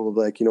to be able to,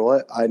 like,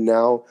 what, I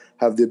now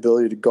have the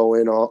ability to go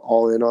in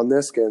all in on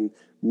this, and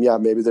yeah,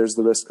 maybe there's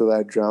the risk that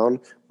I drown,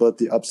 but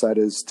the upside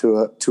is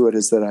to it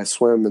is that I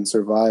swim and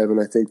survive.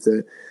 And I think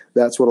that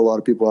that's what a lot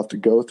of people have to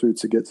go through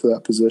to get to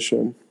that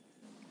position.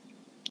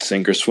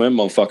 Sink or swim,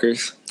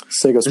 motherfuckers.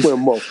 Sink or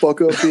swim,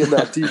 motherfucker. Be in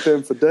that deep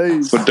end for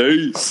days.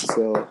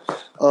 So,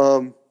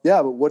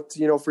 yeah, but what,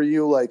 for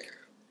you, like,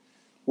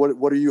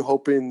 what are you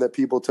hoping that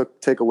people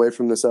take away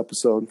from this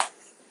episode?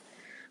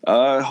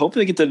 Hope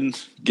they get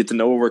to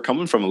know where we're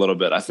coming from a little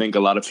bit. I think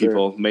a lot of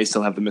people may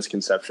still have the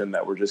misconception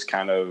that we're just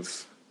kind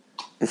of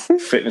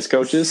fitness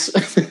coaches.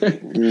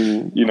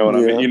 You know what I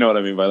mean? You know what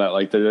I mean by that?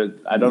 Like,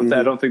 I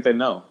don't think they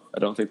know. I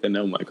don't think they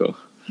know, Michael.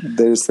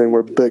 They just think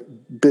we're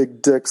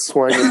big dick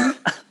swinging,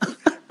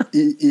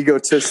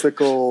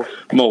 egotistical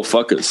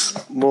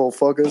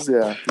motherfuckers.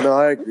 Yeah, no,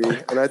 I agree.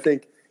 And I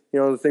think,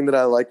 the thing that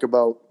I like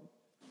about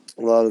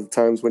a lot of the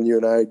times when you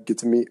and I get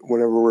to meet,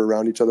 whenever we're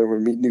around each other, when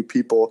we meet new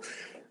people,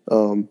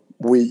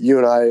 you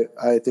and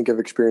I think have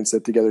experienced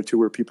it together too,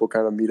 where people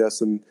kind of meet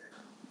us, and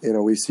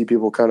we see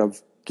people kind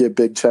of get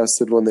big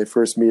chested when they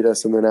first meet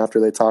us, and then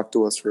after they talk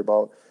to us for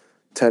about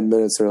 10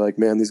 minutes, they're like,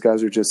 man, these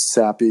guys are just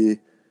sappy,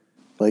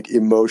 like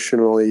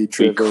emotionally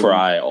driven. We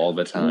cry all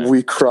the time.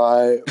 We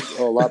cry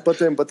a lot, but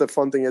the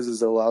fun thing is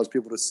it allows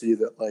people to see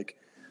that, like,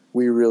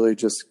 we really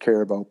just care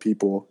about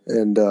people,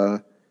 and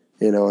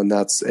and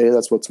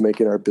that's what's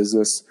making our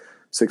business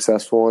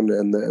successful,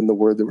 and the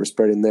word that we're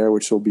spreading there,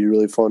 which will be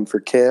really fun for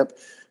camp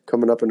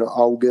coming up in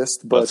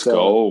August. But, let's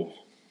go.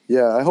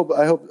 Yeah,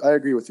 I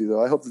agree with you,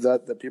 though. I hope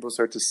that people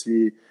start to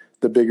see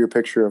the bigger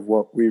picture of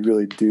what we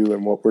really do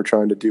and what we're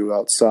trying to do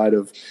outside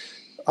of,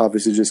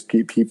 obviously, just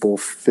keep people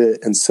fit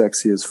and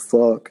sexy as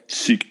fuck.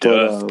 Seek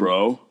death,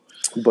 bro.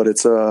 But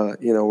it's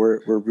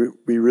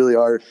we really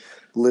are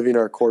living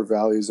our core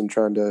values and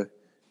trying to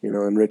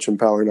enrich,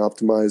 empower, and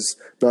optimize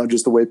not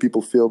just the way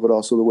people feel, but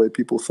also the way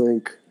people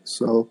think.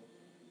 So,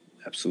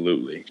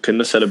 absolutely,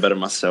 couldn't have said it better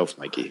myself,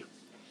 Mikey.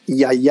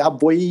 Yeah,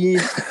 boy.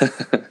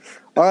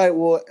 All right,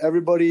 well,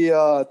 everybody,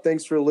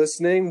 thanks for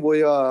listening.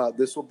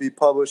 This will be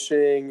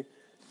publishing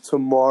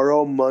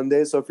tomorrow,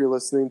 Monday. So if you're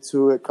listening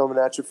to it, coming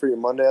at you for your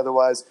Monday.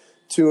 Otherwise,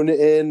 tune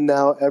in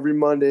now every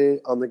Monday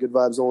on the Good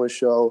Vibes Only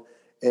show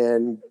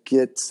and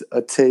get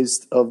a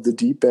taste of the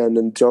deep end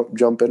and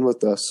jump in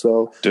with us.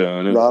 So,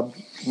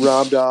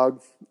 Rob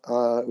Dog,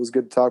 it was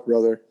good to talk,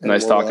 brother. And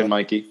nice talking,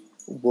 Mikey.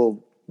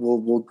 We'll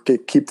we'll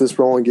keep this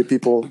rolling. Get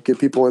people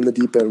in the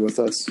deep end with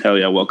us. Hell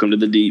yeah! Welcome to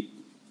the deep.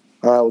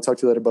 All right, we'll talk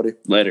to you later, buddy.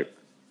 Later.